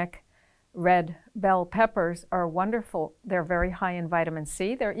 organic red bell peppers are wonderful. They're very high in vitamin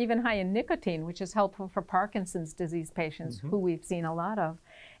C. They're even high in nicotine, which is helpful for Parkinson's disease patients, who we've seen a lot of.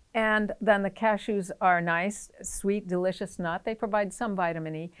 And then the cashews are nice, sweet, delicious nut. They provide some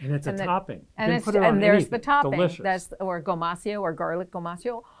vitamin E. And it's a topping. And there's the topping. Delicious. Or gomasio or garlic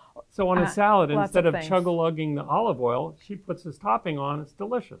gomasio. So on a salad, instead of chug-a-lugging the olive oil, she puts this topping on. It's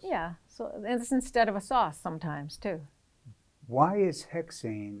delicious. Yeah, so it's instead of a sauce sometimes too. Why is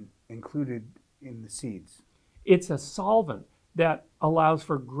hexane included in the seeds? It's a solvent that allows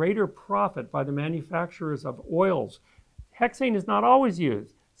for greater profit by the manufacturers of oils. Hexane is not always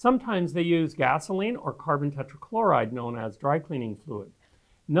used. Sometimes they use gasoline or carbon tetrachloride, known as dry cleaning fluid.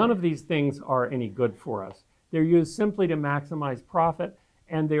 None of these things are any good for us. They're used simply to maximize profit,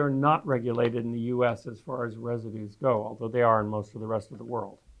 and they are not regulated in the U.S. as far as residues go, although they are in most of the rest of the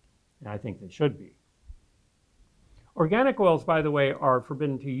world. And I think they should be. Organic oils, by the way, are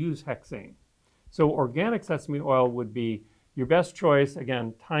forbidden to use hexane. So organic sesame oil would be your best choice.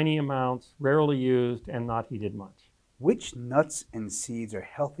 Again, tiny amounts, rarely used, and not heated much. Which nuts and seeds are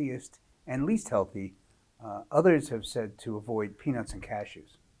healthiest and least healthy? Others have said to avoid peanuts and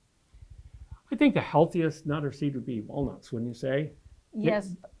cashews. I think the healthiest nut or seed would be walnuts, wouldn't you say?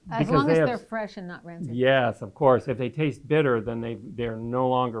 Yes, as long as they're fresh and not rancid. Yes, of course. If they taste bitter, then they're no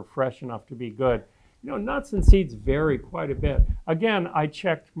longer fresh enough to be good. You know, nuts and seeds vary quite a bit. Again, I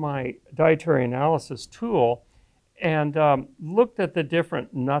checked my dietary analysis tool and looked at the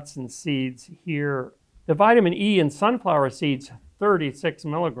different nuts and seeds here. The vitamin E in sunflower seeds, 36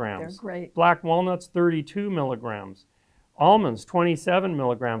 milligrams. They're great. Black walnuts, 32 milligrams. Almonds, 27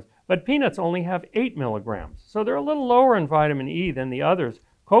 milligrams. But peanuts only have 8 milligrams. So they're a little lower in vitamin E than the others.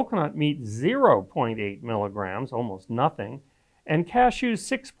 Coconut meat, 0.8 milligrams, almost nothing. and cashews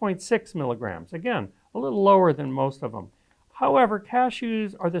 6.6 milligrams. Again, a little lower than most of them. However,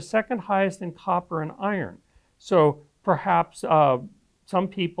 cashews are the second highest in copper and iron. So perhaps some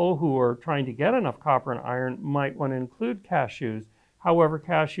people who are trying to get enough copper and iron might want to include cashews. However,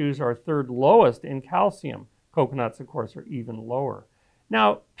 cashews are third lowest in calcium. Coconuts, of course, are even lower.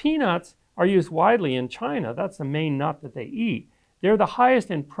 Now, peanuts are used widely in China. That's the main nut that they eat. They're the highest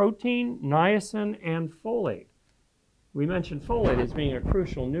in protein, niacin, and folate. We mentioned folate as being a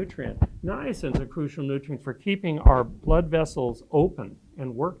crucial nutrient. Niacin is a crucial nutrient for keeping our blood vessels open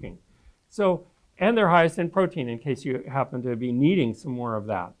and working. So, and they're highest in protein in case you happen to be needing some more of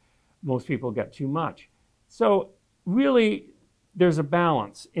that. Most people get too much. So really, there's a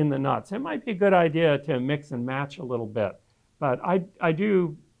balance in the nuts. It might be a good idea to mix and match a little bit, but I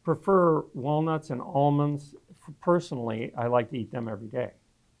do prefer walnuts and almonds. Personally, I like to eat them every day.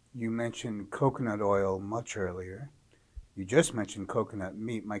 You mentioned coconut oil much earlier. You just mentioned coconut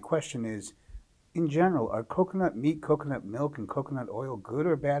meat. My question is, in general, are coconut meat, coconut milk, and coconut oil good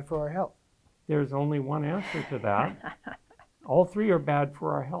or bad for our health? There's only one answer to that. All three are bad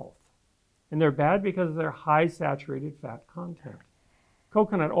for our health. And they're bad because of their high saturated fat content.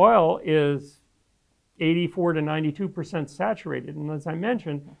 Coconut oil is 84 to 92% saturated. And as I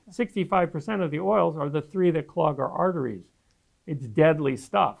mentioned, 65% of the oils are the three that clog our arteries. It's deadly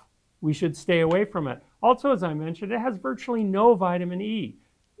stuff. We should stay away from it. Also, as I mentioned, it has virtually no vitamin E,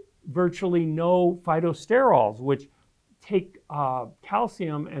 virtually no phytosterols, which take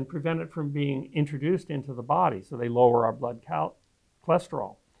calcium and prevent it from being introduced into the body. So they lower our blood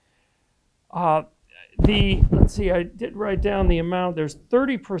cholesterol. Let's see, I did write down the amount. There's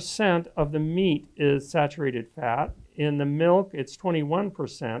 30% of the meat is saturated fat. In the milk, it's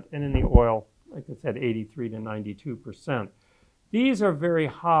 21%. And in the oil, like I said, 83 to 92%. These are very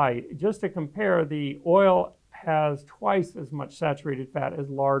high. Just to compare, the oil has twice as much saturated fat as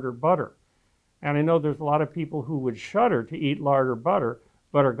lard or butter. And I know there's a lot of people who would shudder to eat lard or butter,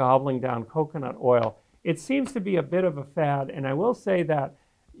 but are gobbling down coconut oil. It seems to be a bit of a fad, and I will say that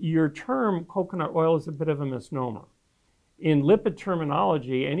your term coconut oil is a bit of a misnomer. In lipid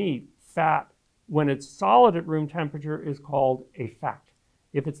terminology, any fat, when it's solid at room temperature, is called a fat.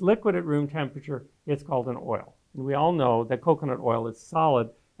 If it's liquid at room temperature, it's called an oil. And we all know that coconut oil is solid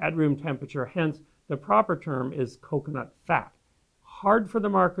at room temperature, hence the proper term is coconut fat. Hard for the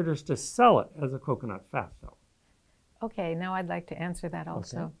marketers to sell it as a coconut fat, though. Okay, now I'd like to answer that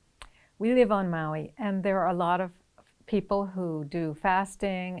also. Okay. We live on Maui, and there are a lot of people who do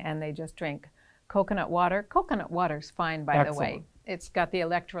fasting and they just drink coconut water. Coconut water's fine, by the way. It's got the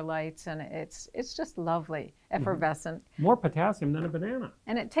electrolytes and it's just lovely, effervescent. More potassium than a banana.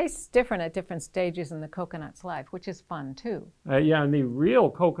 And it tastes different at different stages in the coconut's life, which is fun too. Yeah, and the real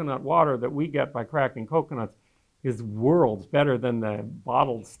coconut water that we get by cracking coconuts is worlds better than the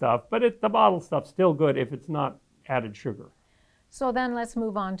bottled stuff, but the bottled stuff's still good if it's not added sugar. So then let's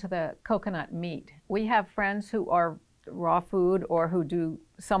move on to the coconut meat. We have friends who are raw food or who do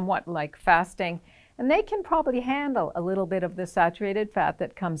somewhat like fasting, and they can probably handle a little bit of the saturated fat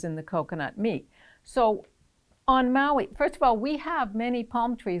that comes in the coconut meat. So on Maui, first of all, we have many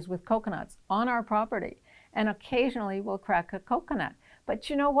palm trees with coconuts on our property, and occasionally we'll crack a coconut. But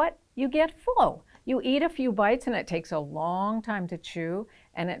you know what? You get full. You eat a few bites and it takes a long time to chew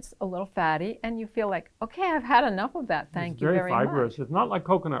and it's a little fatty and you feel like, okay, I've had enough of that. Thank you very much. It's very fibrous. It's not like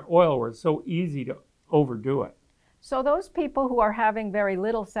coconut oil where it's so easy to overdo it. So those people who are having very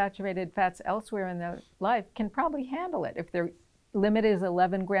little saturated fats elsewhere in their life can probably handle it. If their limit is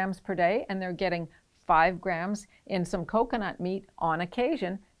 11 grams per day and they're getting 5 grams in some coconut meat on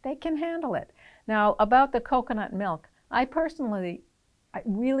occasion, they can handle it. Now, about the coconut milk, I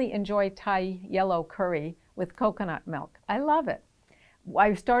really enjoy Thai yellow curry with coconut milk. I love it.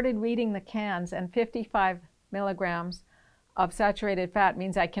 I started reading the cans, and 55 milligrams of saturated fat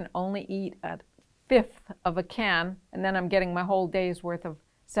means I can only eat a fifth of a can, and then I'm getting my whole day's worth of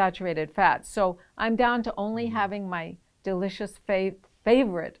saturated fat. So I'm down to only having my delicious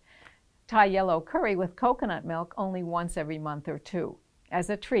favorite Thai yellow curry with coconut milk only once every month or two as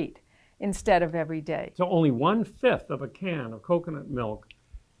a treat instead of every day. So only 1/5 of a can of coconut milk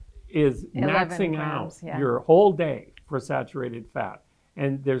is maxing grams, out your whole day for saturated fat.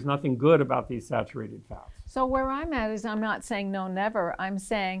 And there's nothing good about these saturated fats. So where I'm at is I'm not saying no, never. I'm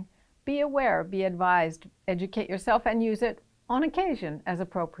saying be aware, be advised, educate yourself, and use it on occasion as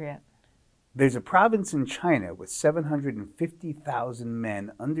appropriate. There's a province in China with 750,000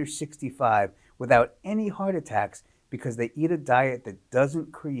 men under 65 without any heart attacks because they eat a diet that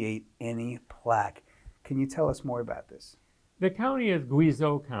doesn't create any plaque. Can you tell us more about this? The county is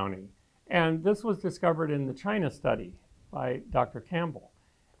Guizhou County, and this was discovered in the China study. by Dr. Campbell.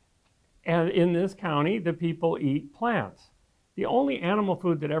 And in this county, the people eat plants. The only animal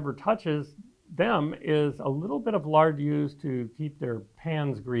food that ever touches them is a little bit of lard used to keep their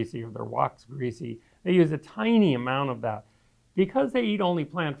pans greasy or their woks greasy. They use a tiny amount of that. Because they eat only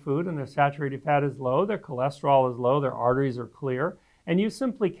plant food and their saturated fat is low, their cholesterol is low, their arteries are clear, and you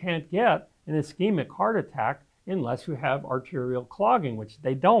simply can't get an ischemic heart attack unless you have arterial clogging, which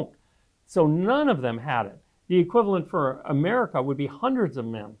they don't. So none of them had it. The equivalent for America would be hundreds of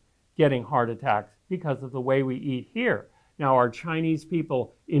men getting heart attacks because of the way we eat here. Now, are Chinese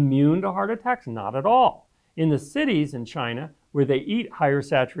people immune to heart attacks? Not at all. In the cities in China, where they eat higher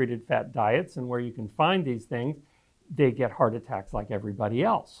saturated fat diets and where you can find these things, they get heart attacks like everybody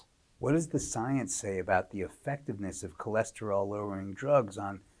else. What does the science say about the effectiveness of cholesterol-lowering drugs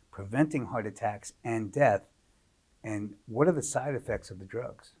on preventing heart attacks and death? And what are the side effects of the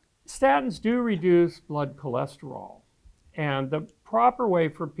drugs? Statins do reduce blood cholesterol. And the proper way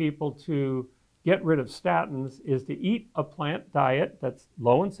for people to get rid of statins is to eat a plant diet that's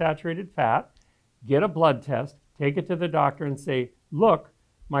low in saturated fat, get a blood test, take it to the doctor and say, look,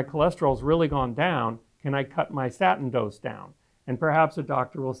 my cholesterol's really gone down. Can I cut my statin dose down? And perhaps a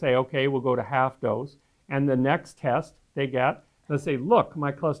doctor will say, okay, we'll go to half dose. And the next test they get, they'll say, look,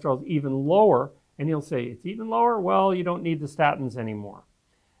 my cholesterol's even lower. And he'll say, it's even lower? Well, you don't need the statins anymore.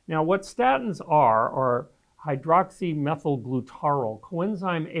 Now, what statins are hydroxymethylglutarol,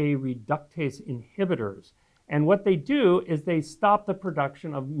 coenzyme A reductase inhibitors. And what they do is they stop the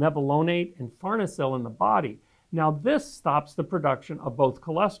production of mevalonate and farnesyl in the body. Now, this stops the production of both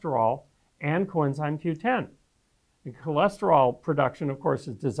cholesterol and coenzyme Q10. The cholesterol production, of course,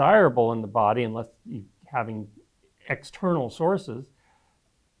 is desirable in the body unless you're having external sources.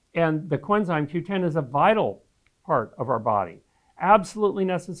 And the coenzyme Q10 is a vital part of our body, absolutely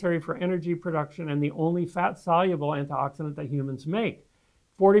necessary for energy production and the only fat-soluble antioxidant that humans make.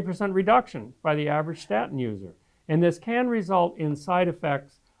 40% reduction by the average statin user. And this can result in side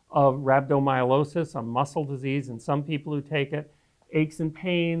effects of rhabdomyolysis, a muscle disease in some people who take it, aches and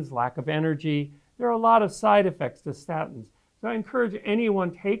pains, lack of energy. There are a lot of side effects to statins. So I encourage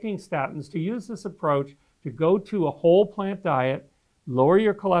anyone taking statins to use this approach to go to a whole plant diet, lower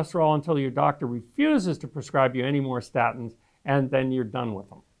your cholesterol until your doctor refuses to prescribe you any more statins, and then you're done with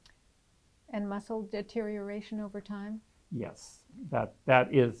them. And muscle deterioration over time? Yes, that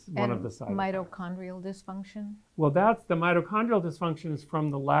is one of the side effects. Mitochondrial dysfunction? Well, that's the mitochondrial dysfunction is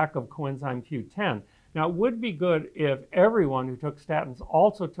from the lack of coenzyme Q10. Now, it would be good if everyone who took statins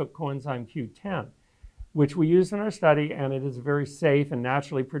also took coenzyme Q10, which we use in our study, and it is very safe and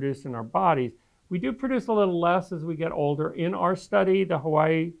naturally produced in our bodies. We do produce a little less as we get older. In our study, the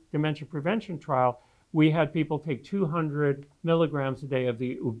Hawaii Dementia Prevention Trial, we had people take 200 milligrams a day of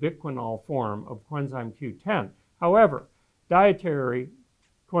the ubiquinol form of coenzyme Q10. However, dietary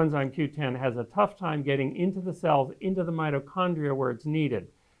coenzyme Q10 has a tough time getting into the cells, into the mitochondria where it's needed,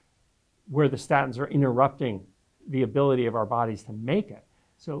 where the statins are interrupting the ability of our bodies to make it.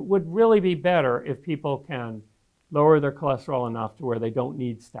 So it would really be better if people can lower their cholesterol enough to where they don't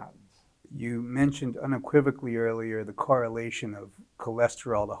need statins. You mentioned unequivocally earlier the correlation of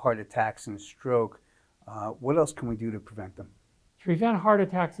cholesterol to heart attacks and stroke. What else can we do to prevent them? To prevent heart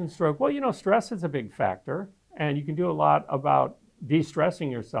attacks and stroke, well, you know, stress is a big factor, and you can do a lot about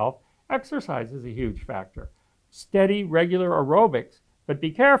de-stressing yourself. Exercise is a huge factor. Steady, regular aerobics, but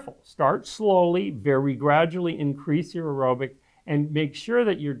be careful. Start slowly, very gradually increase your aerobic, and make sure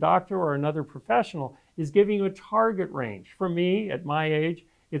that your doctor or another professional is giving you a target range. For me, at my age,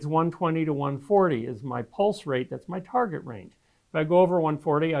 it's 120 to 140 is my pulse rate. That's my target range. If I go over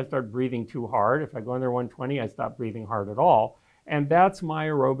 140, I start breathing too hard. If I go under 120, I stop breathing hard at all. And that's my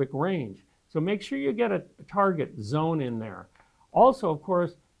aerobic range. So make sure you get a target zone in there. Also, of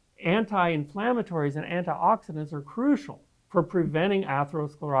course, anti-inflammatories and antioxidants are crucial for preventing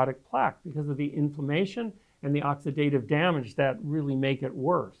atherosclerotic plaque because of the inflammation and the oxidative damage that really make it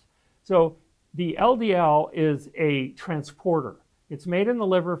worse. So the LDL is a transporter. It's made in the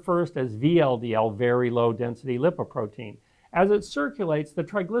liver first as VLDL, very low density lipoprotein. As it circulates, the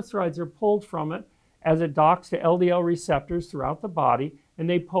triglycerides are pulled from it as it docks to LDL receptors throughout the body, and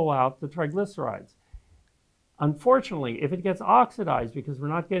they pull out the triglycerides. Unfortunately, if it gets oxidized because we're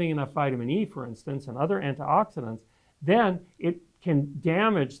not getting enough vitamin E, for instance, and other antioxidants, then it can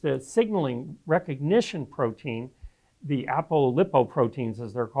damage the signaling recognition protein, the apolipoproteins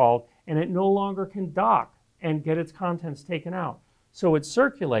as they're called, and it no longer can dock and get its contents taken out. So it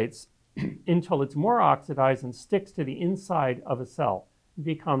circulates until it's more oxidized and sticks to the inside of a cell. It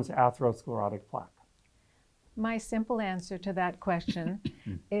becomes atherosclerotic plaque. My simple answer to that question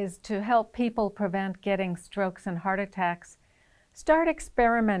is to help people prevent getting strokes and heart attacks. Start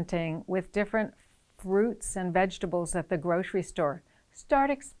experimenting with different fruits and vegetables at the grocery store.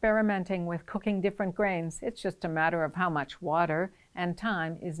 Start experimenting with cooking different grains. It's just a matter of how much water and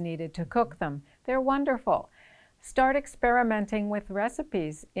time is needed to cook them. They're wonderful. Start experimenting with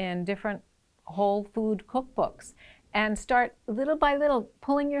recipes in different whole food cookbooks and start little by little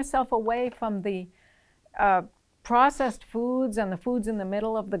pulling yourself away from the processed foods and the foods in the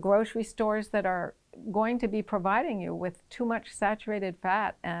middle of the grocery stores that are going to be providing you with too much saturated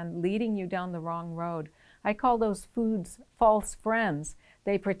fat and leading you down the wrong road. I call those foods false friends.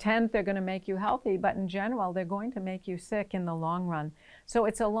 They pretend they're going to make you healthy, but in general, they're going to make you sick in the long run. So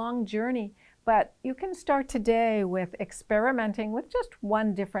it's a long journey, but you can start today with experimenting with just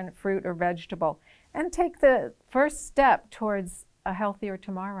one different fruit or vegetable and take the first step towards a healthier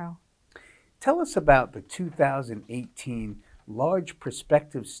tomorrow. Tell us about the 2018 large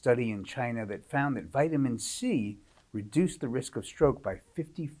prospective study in China that found that vitamin C reduced the risk of stroke by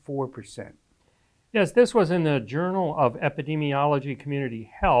 54%. Yes, this was in the Journal of Epidemiology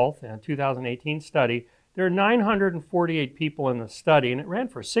Community Health, a 2018 study. There are 948 people in the study, and it ran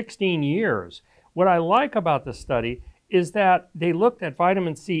for 16 years. What I like about the study is that they looked at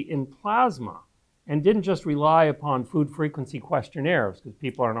vitamin C in plasma and didn't just rely upon food frequency questionnaires, because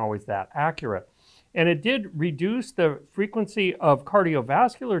people aren't always that accurate. And it did reduce the frequency of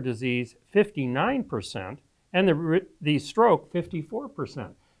cardiovascular disease 59% and the stroke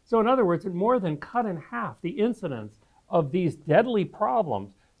 54%. So in other words, it more than cut in half the incidence of these deadly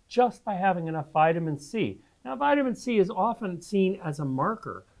problems just by having enough vitamin C. Now, vitamin C is often seen as a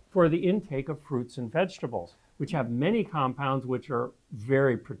marker for the intake of fruits and vegetables, which have many compounds which are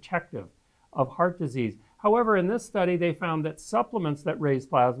very protective of heart disease. However, in this study, they found that supplements that raise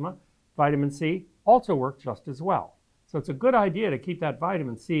plasma, vitamin C, also work just as well. So it's a good idea to keep that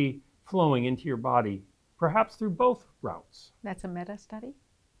vitamin C flowing into your body, perhaps through both routes. That's a meta-study?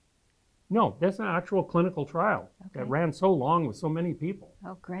 No, that's an actual clinical trial that ran so long with so many people.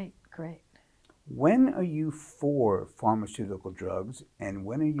 Oh, great, great. When are you for pharmaceutical drugs and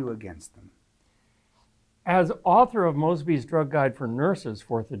when are you against them? As author of Mosby's Drug Guide for Nurses,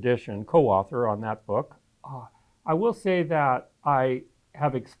 4th edition, co-author on that book, I will say that I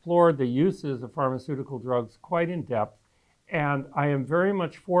have explored the uses of pharmaceutical drugs quite in depth, and I am very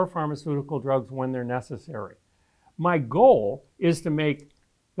much for pharmaceutical drugs when they're necessary. My goal is to make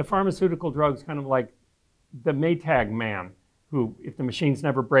the pharmaceutical drugs kind of like the Maytag man, who, if the machines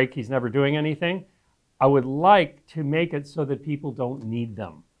never break, he's never doing anything. I would like to make it so that people don't need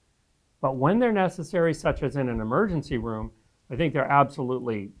them. But when they're necessary, such as in an emergency room, I think they're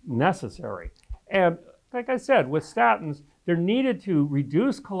absolutely necessary. And like I said, with statins, they're needed to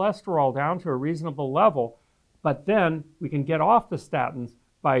reduce cholesterol down to a reasonable level, but then we can get off the statins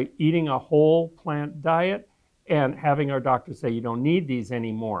by eating a whole plant diet and having our doctor say you don't need these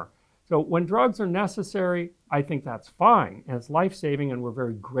anymore. So when drugs are necessary, I think that's fine, and it's life-saving, and we're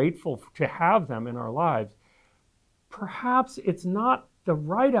very grateful to have them in our lives. Perhaps it's not the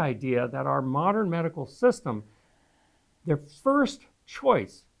right idea that our modern medical system, their first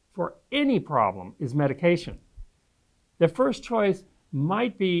choice for any problem is medication. The first choice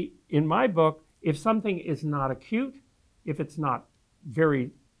might be, in my book, if something is not acute, if it's not very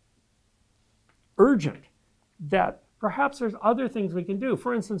urgent, that perhaps there's other things we can do.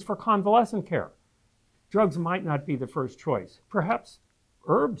 For instance, for convalescent care, drugs might not be the first choice. Perhaps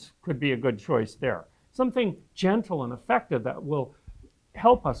herbs could be a good choice there. Something gentle and effective that will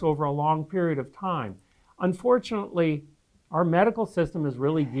help us over a long period of time. Unfortunately, our medical system is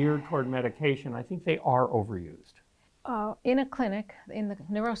really geared toward medication. I think they are overused. In a clinic, in the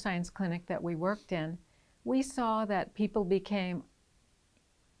neuroscience clinic that we worked in, we saw that people became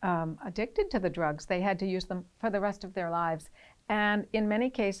addicted to the drugs. They had to use them for the rest of their lives. And in many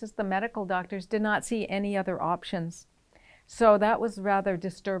cases, the medical doctors did not see any other options. So that was rather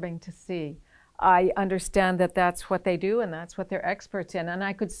disturbing to see. I understand that that's what they do and that's what they're experts in. And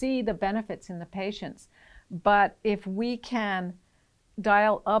I could see the benefits in the patients. But if we can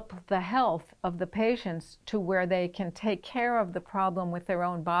dial up the health of the patients to where they can take care of the problem with their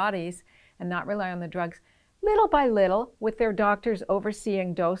own bodies and not rely on the drugs, little by little, with their doctors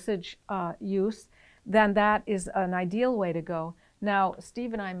overseeing dosage use, then that is an ideal way to go. Now,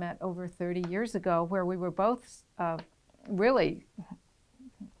 Steve and I met over 30 years ago where we were both really,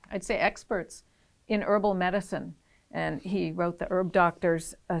 I'd say, experts in herbal medicine. And he wrote the Herb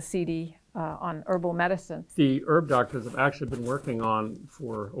Doctor's Sc.D. On herbal medicine. The herb doctors have actually been working on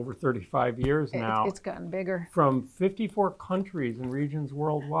for over 35 years now. It's gotten bigger. From 54 countries and regions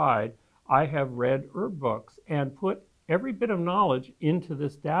worldwide I have read herb books and put every bit of knowledge into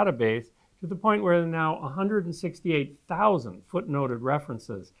this database to the point where there are now 168,000 footnoted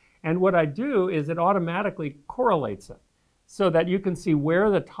references. And what I do is it automatically correlates it so that you can see where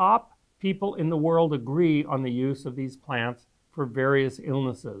the top people in the world agree on the use of these plants for various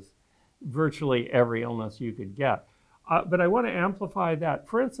illnesses, virtually every illness you could get. But I want to amplify that.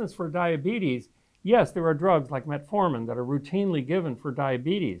 For instance, for diabetes, yes, there are drugs like metformin that are routinely given for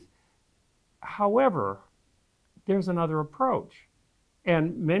diabetes. However, there's another approach.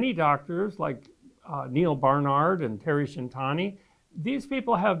 And many doctors like Neil Barnard and Terry Shintani, these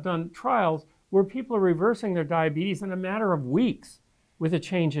people have done trials where people are reversing their diabetes in a matter of weeks with a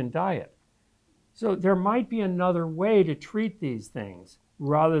change in diet. So there might be another way to treat these things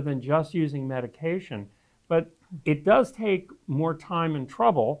rather than just using medication. But it does take more time and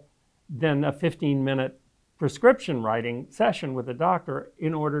trouble than a 15-minute prescription writing session with a doctor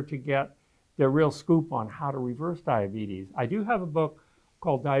in order to get the real scoop on how to reverse diabetes. I do have a book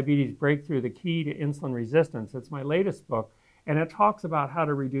called Diabetes Breakthrough, The Key to Insulin Resistance. It's my latest book, and it talks about how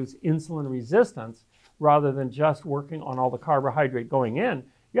to reduce insulin resistance rather than just working on all the carbohydrate going in.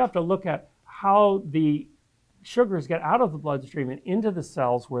 You have to look at how the sugars get out of the bloodstream and into the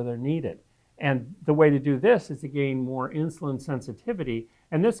cells where they're needed. And the way to do this is to gain more insulin sensitivity,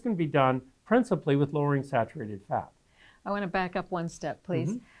 and this can be done principally with lowering saturated fat. I want to back up one step,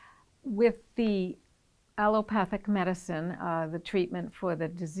 please. With the allopathic medicine, the treatment for the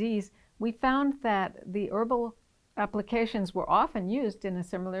disease, we found that the herbal applications were often used in a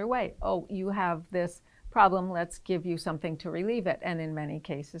similar way. Oh, you have this problem, let's give you something to relieve it. And in many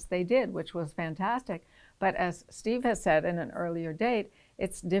cases they did, which was fantastic. But as Steve has said in an earlier date,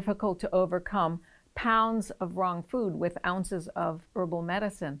 it's difficult to overcome pounds of wrong food with ounces of herbal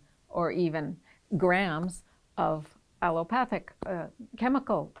medicine, or even grams of allopathic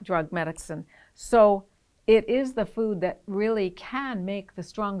chemical drug medicine. So it is the food that really can make the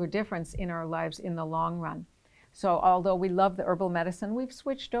stronger difference in our lives in the long run. So although we love the herbal medicine, we've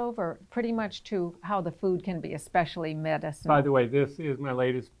switched over pretty much to how the food can be, especially medicine. By the way, this is my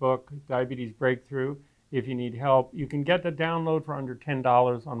latest book, Diabetes Breakthrough. If you need help, you can get the download for under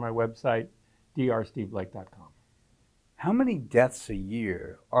 $10 on my website, drsteveblake.com. How many deaths a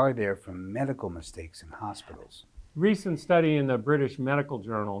year are there from medical mistakes in hospitals? Recent study in the British Medical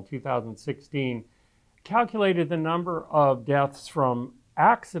Journal in 2016 calculated the number of deaths from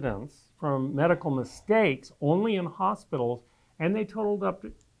accidents, from medical mistakes, only in hospitals, and they totaled up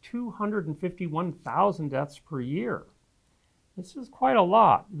to 251,000 deaths per year. This is quite a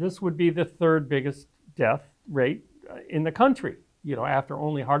lot. This would be the third biggest death rate in the country, after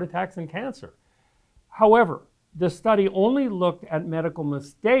only heart attacks and cancer. However, the study only looked at medical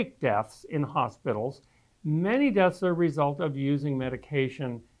mistake deaths in hospitals. Many deaths are a result of using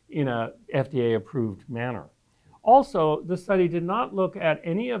medication in a FDA-approved manner. Also, the study did not look at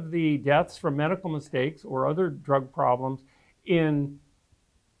any of the deaths from medical mistakes or other drug problems in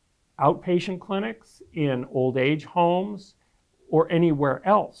outpatient clinics, in old age homes, or anywhere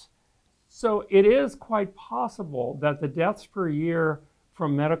else. So it is quite possible that the deaths per year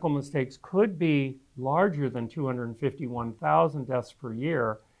from medical mistakes could be larger than 251,000 deaths per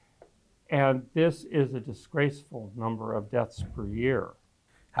year. And this is a disgraceful number of deaths per year.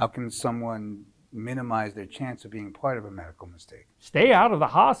 How can someone minimize their chance of being part of a medical mistake? Stay out of the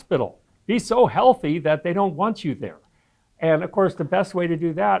hospital. Be so healthy that they don't want you there. And of course, the best way to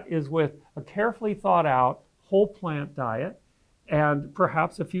do that is with a carefully thought out whole plant diet and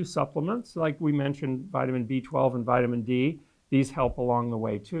perhaps a few supplements, like we mentioned, vitamin B12 and vitamin D. These help along the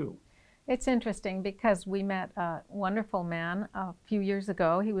way too. It's interesting because we met a wonderful man a few years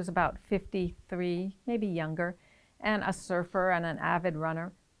ago. He was about 53, maybe younger, and a surfer and an avid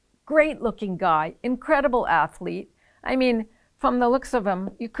runner. Great looking guy, incredible athlete. I mean, from the looks of him,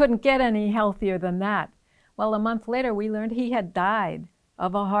 you couldn't get any healthier than that. Well, a month later, we learned he had died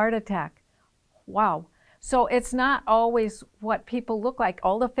of a heart attack. Wow. So it's not always what people look like.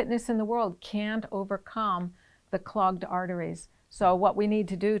 All the fitness in the world can't overcome the clogged arteries. So what we need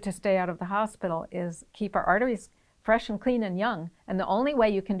to do to stay out of the hospital is keep our arteries fresh and clean and young. And the only way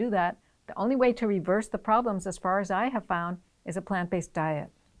you can do that, the only way to reverse the problems, as far as I have found, is a plant-based diet.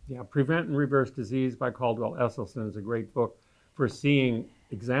 Yeah, Prevent and Reverse Disease by Caldwell Esselstyn is a great book for seeing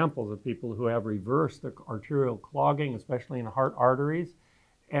examples of people who have reversed the arterial clogging, especially in heart arteries.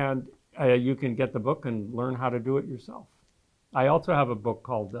 And you can get the book and learn how to do it yourself. I also have a book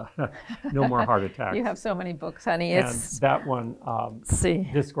called No More Heart Attacks. You have so many books, honey. And that one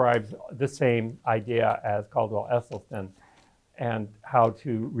describes the same idea as Caldwell Esselstyn and how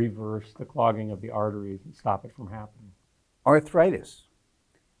to reverse the clogging of the arteries and stop it from happening. Arthritis.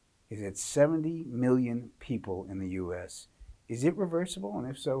 is at 70 million people in the U.S. Is it reversible, and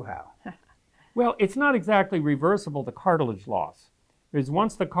if so, how? Well, it's not exactly reversible, the cartilage loss. Because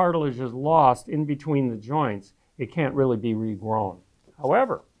once the cartilage is lost in between the joints, it can't really be regrown.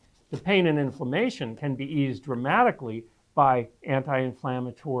 However, the pain and inflammation can be eased dramatically by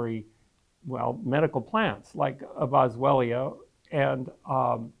anti-inflammatory, well, medical plants like boswellia and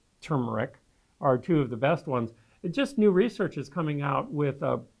turmeric are two of the best ones. Just new research is coming out with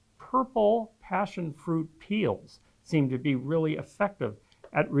purple passion fruit peels seem to be really effective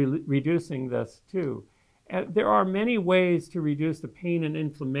at reducing this too. And there are many ways to reduce the pain and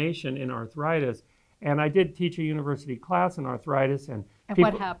inflammation in arthritis. And I did teach a university class in arthritis, and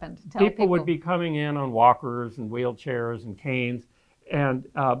what happened? Tell people would be coming in on walkers and wheelchairs and canes. And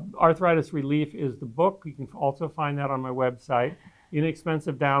Arthritis Relief is the book. You can also find that on my website.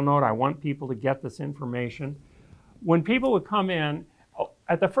 Inexpensive download. I want people to get this information. When people would come in,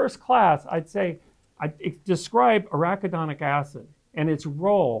 at the first class, I'd say, I'd describe arachidonic acid and its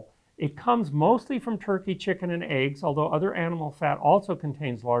role. It comes mostly from turkey, chicken, and eggs, although other animal fat also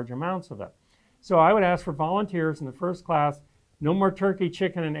contains large amounts of it. So I would ask for volunteers in the first class, no more turkey,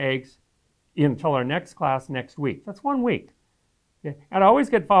 chicken, and eggs until our next class next week. That's 1 week. Yeah. And I always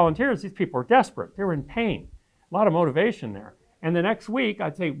get volunteers. These people are desperate. They're in pain. A lot of motivation there. And the next week,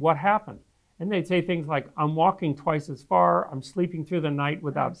 I'd say, what happened? And they'd say things like, I'm walking twice as far. I'm sleeping through the night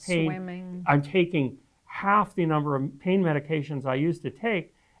without pain. Swimming. I'm taking half the number of pain medications I used to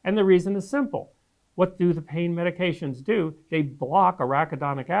take. And the reason is simple. What do the pain medications do? They block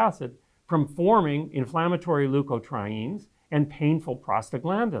arachidonic acid from forming inflammatory leukotrienes and painful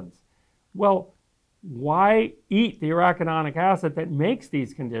prostaglandins. Well, why eat the arachidonic acid that makes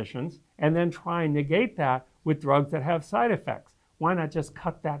these conditions and then try and negate that with drugs that have side effects? Why not just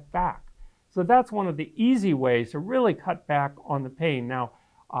cut that back? So that's one of the easy ways to really cut back on the pain. Now,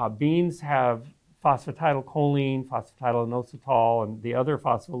 beans have phosphatidylcholine, phosphatidylinositol, and the other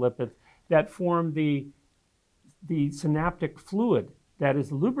phospholipids that form the synaptic fluid that is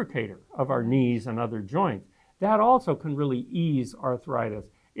the lubricator of our knees and other joints. That also can really ease arthritis.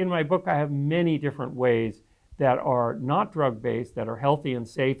 In my book, I have many different ways that are not drug-based, that are healthy and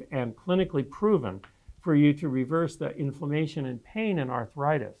safe and clinically proven for you to reverse the inflammation and pain in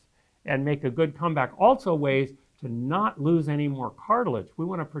arthritis and make a good comeback. Also ways to not lose any more cartilage. We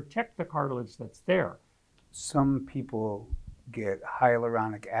want to protect the cartilage that's there. Some people get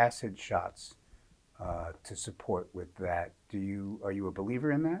hyaluronic acid shots to support with that. Are you a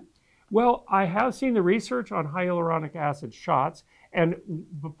believer in that? Well, I have seen the research on hyaluronic acid shots, and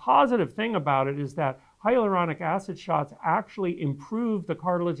the positive thing about it is that hyaluronic acid shots actually improve the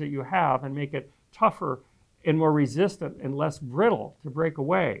cartilage that you have and make it tougher and more resistant and less brittle to break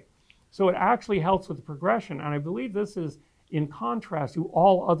away. So it actually helps with the progression, and I believe this is in contrast to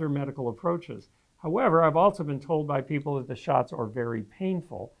all other medical approaches. However, I've also been told by people that the shots are very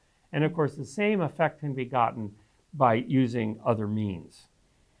painful, and of course the same effect can be gotten by using other means.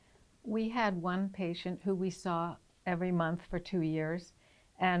 We had one patient who we saw every month for 2 years,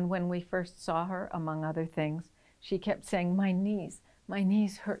 and when we first saw her, among other things, she kept saying, my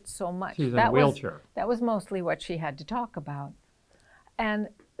knees hurt so much. She's in a wheelchair. That was mostly what she had to talk about. And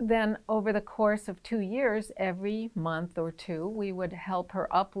then over the course of 2 years, every month or two, we would help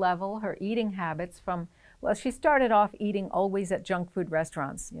her up-level her eating habits from, well, she started off eating always at junk food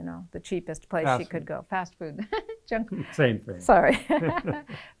restaurants, you know, the cheapest place she could go. Fast food. Same thing. Sorry.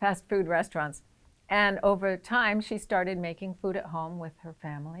 Fast food restaurants. And over time, she started making food at home with her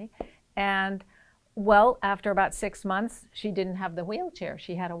family. And, well, after about 6 months, she didn't have the wheelchair.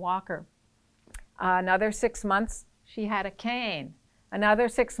 She had a walker. Another 6 months, she had a cane. Another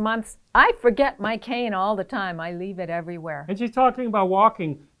 6 months, I forget my cane all the time. I leave it everywhere. And she's talking about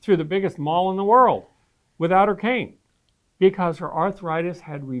walking through the biggest mall in the world without her cane because her arthritis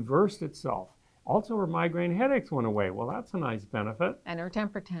had reversed itself. Also, her migraine headaches went away. Well, that's a nice benefit. And her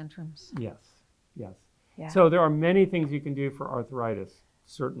temper tantrums. Yes, yes. Yeah. So there are many things you can do for arthritis,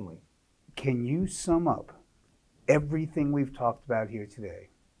 certainly. Can you sum up everything we've talked about here today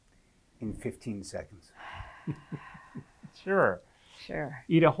in 15 seconds? Sure. Sure.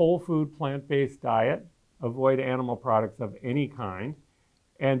 Eat a whole food, plant-based diet. Avoid animal products of any kind.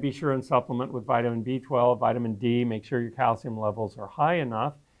 And be sure and supplement with vitamin B12, vitamin D. Make sure your calcium levels are high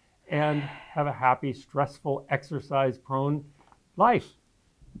enough. And have a happy, stressful, exercise-prone life.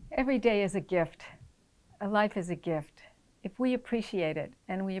 Every day is a gift. A life is a gift. If we appreciate it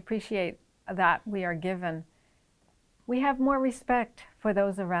and we appreciate that we are given, we have more respect for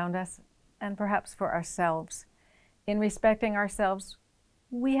those around us and perhaps for ourselves. In respecting ourselves,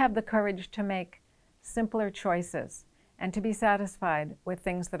 we have the courage to make simpler choices and to be satisfied with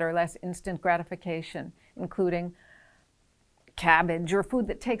things that are less instant gratification, including cabbage or food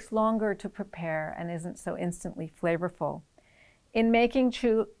that takes longer to prepare and isn't so instantly flavorful. In making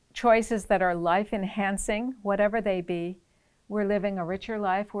choices that are life-enhancing, whatever they be, we're living a richer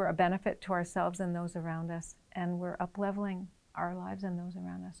life, we're a benefit to ourselves and those around us, and we're up-leveling our lives and those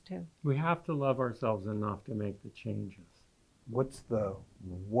around us too. We have to love ourselves enough to make the changes. What's the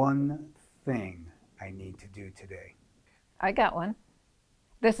one thing I need to do today? I got one.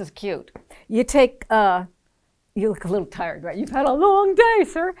 This is cute. You take, you look a little tired, right? You've had a long day,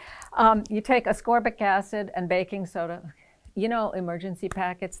 sir. You take ascorbic acid and baking soda. You know, emergency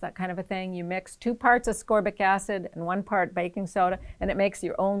packets, that kind of a thing. You mix 2 parts ascorbic acid and 1 part baking soda, and it makes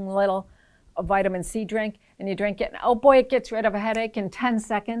your own little vitamin C drink, and you drink it, and oh boy, it gets rid of a headache in 10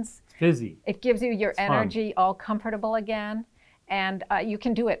 seconds. Fizzy. It gives you your It's energy all comfortable again, and you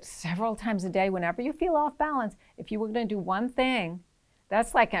can do it several times a day whenever you feel off balance. If you were going to do one thing,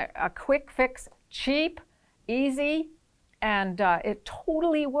 that's like a quick fix, cheap, easy, and it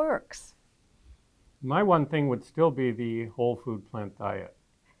totally works. My one thing would still be the whole food plant diet.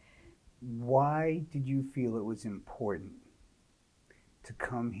 Why did you feel it was important to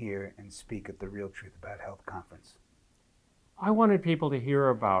come here and speak at the Real Truth About Health conference? I wanted people to hear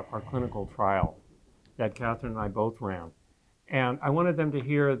about our clinical trial that Catherine and I both ran. And I wanted them to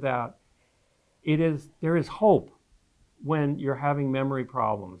hear that there is hope when you're having memory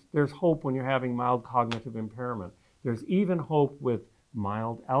problems. There's hope when you're having mild cognitive impairment. There's even hope with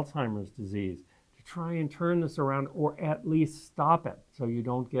mild Alzheimer's disease, to try and turn this around or at least stop it so you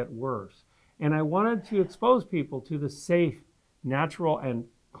don't get worse. And I wanted to expose people to the safe, natural, and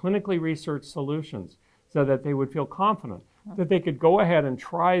clinically researched solutions so that they would feel confident that they could go ahead and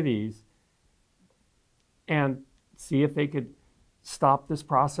try these and see if they could stop this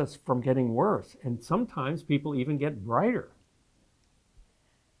process from getting worse. And sometimes people even get brighter.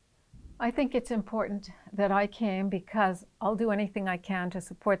 I think it's important that I came because I'll do anything I can to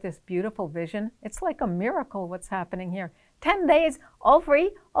support this beautiful vision. It's like a miracle what's happening here. 10 days, all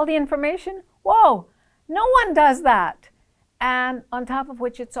free, all the information. Whoa, no one does that. And on top of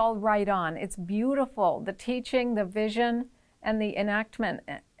which, it's all right on. It's beautiful, the teaching, the vision, and the enactment.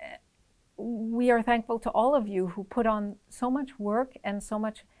 We are thankful to all of you who put on so much work and so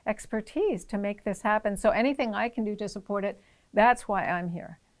much expertise to make this happen. So anything I can do to support it, that's why I'm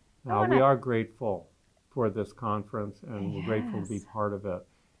here. We are grateful for this conference, and we're grateful to be part of it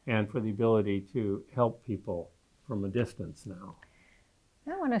and for the ability to help people from a distance now.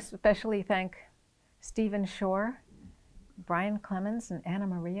 I want to especially thank Stephen Shore, Brian Clemens, and Anna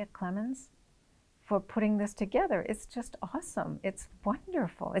Maria Clemens for putting this together. It's just awesome. It's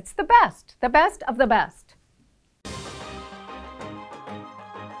wonderful. It's the best of the best.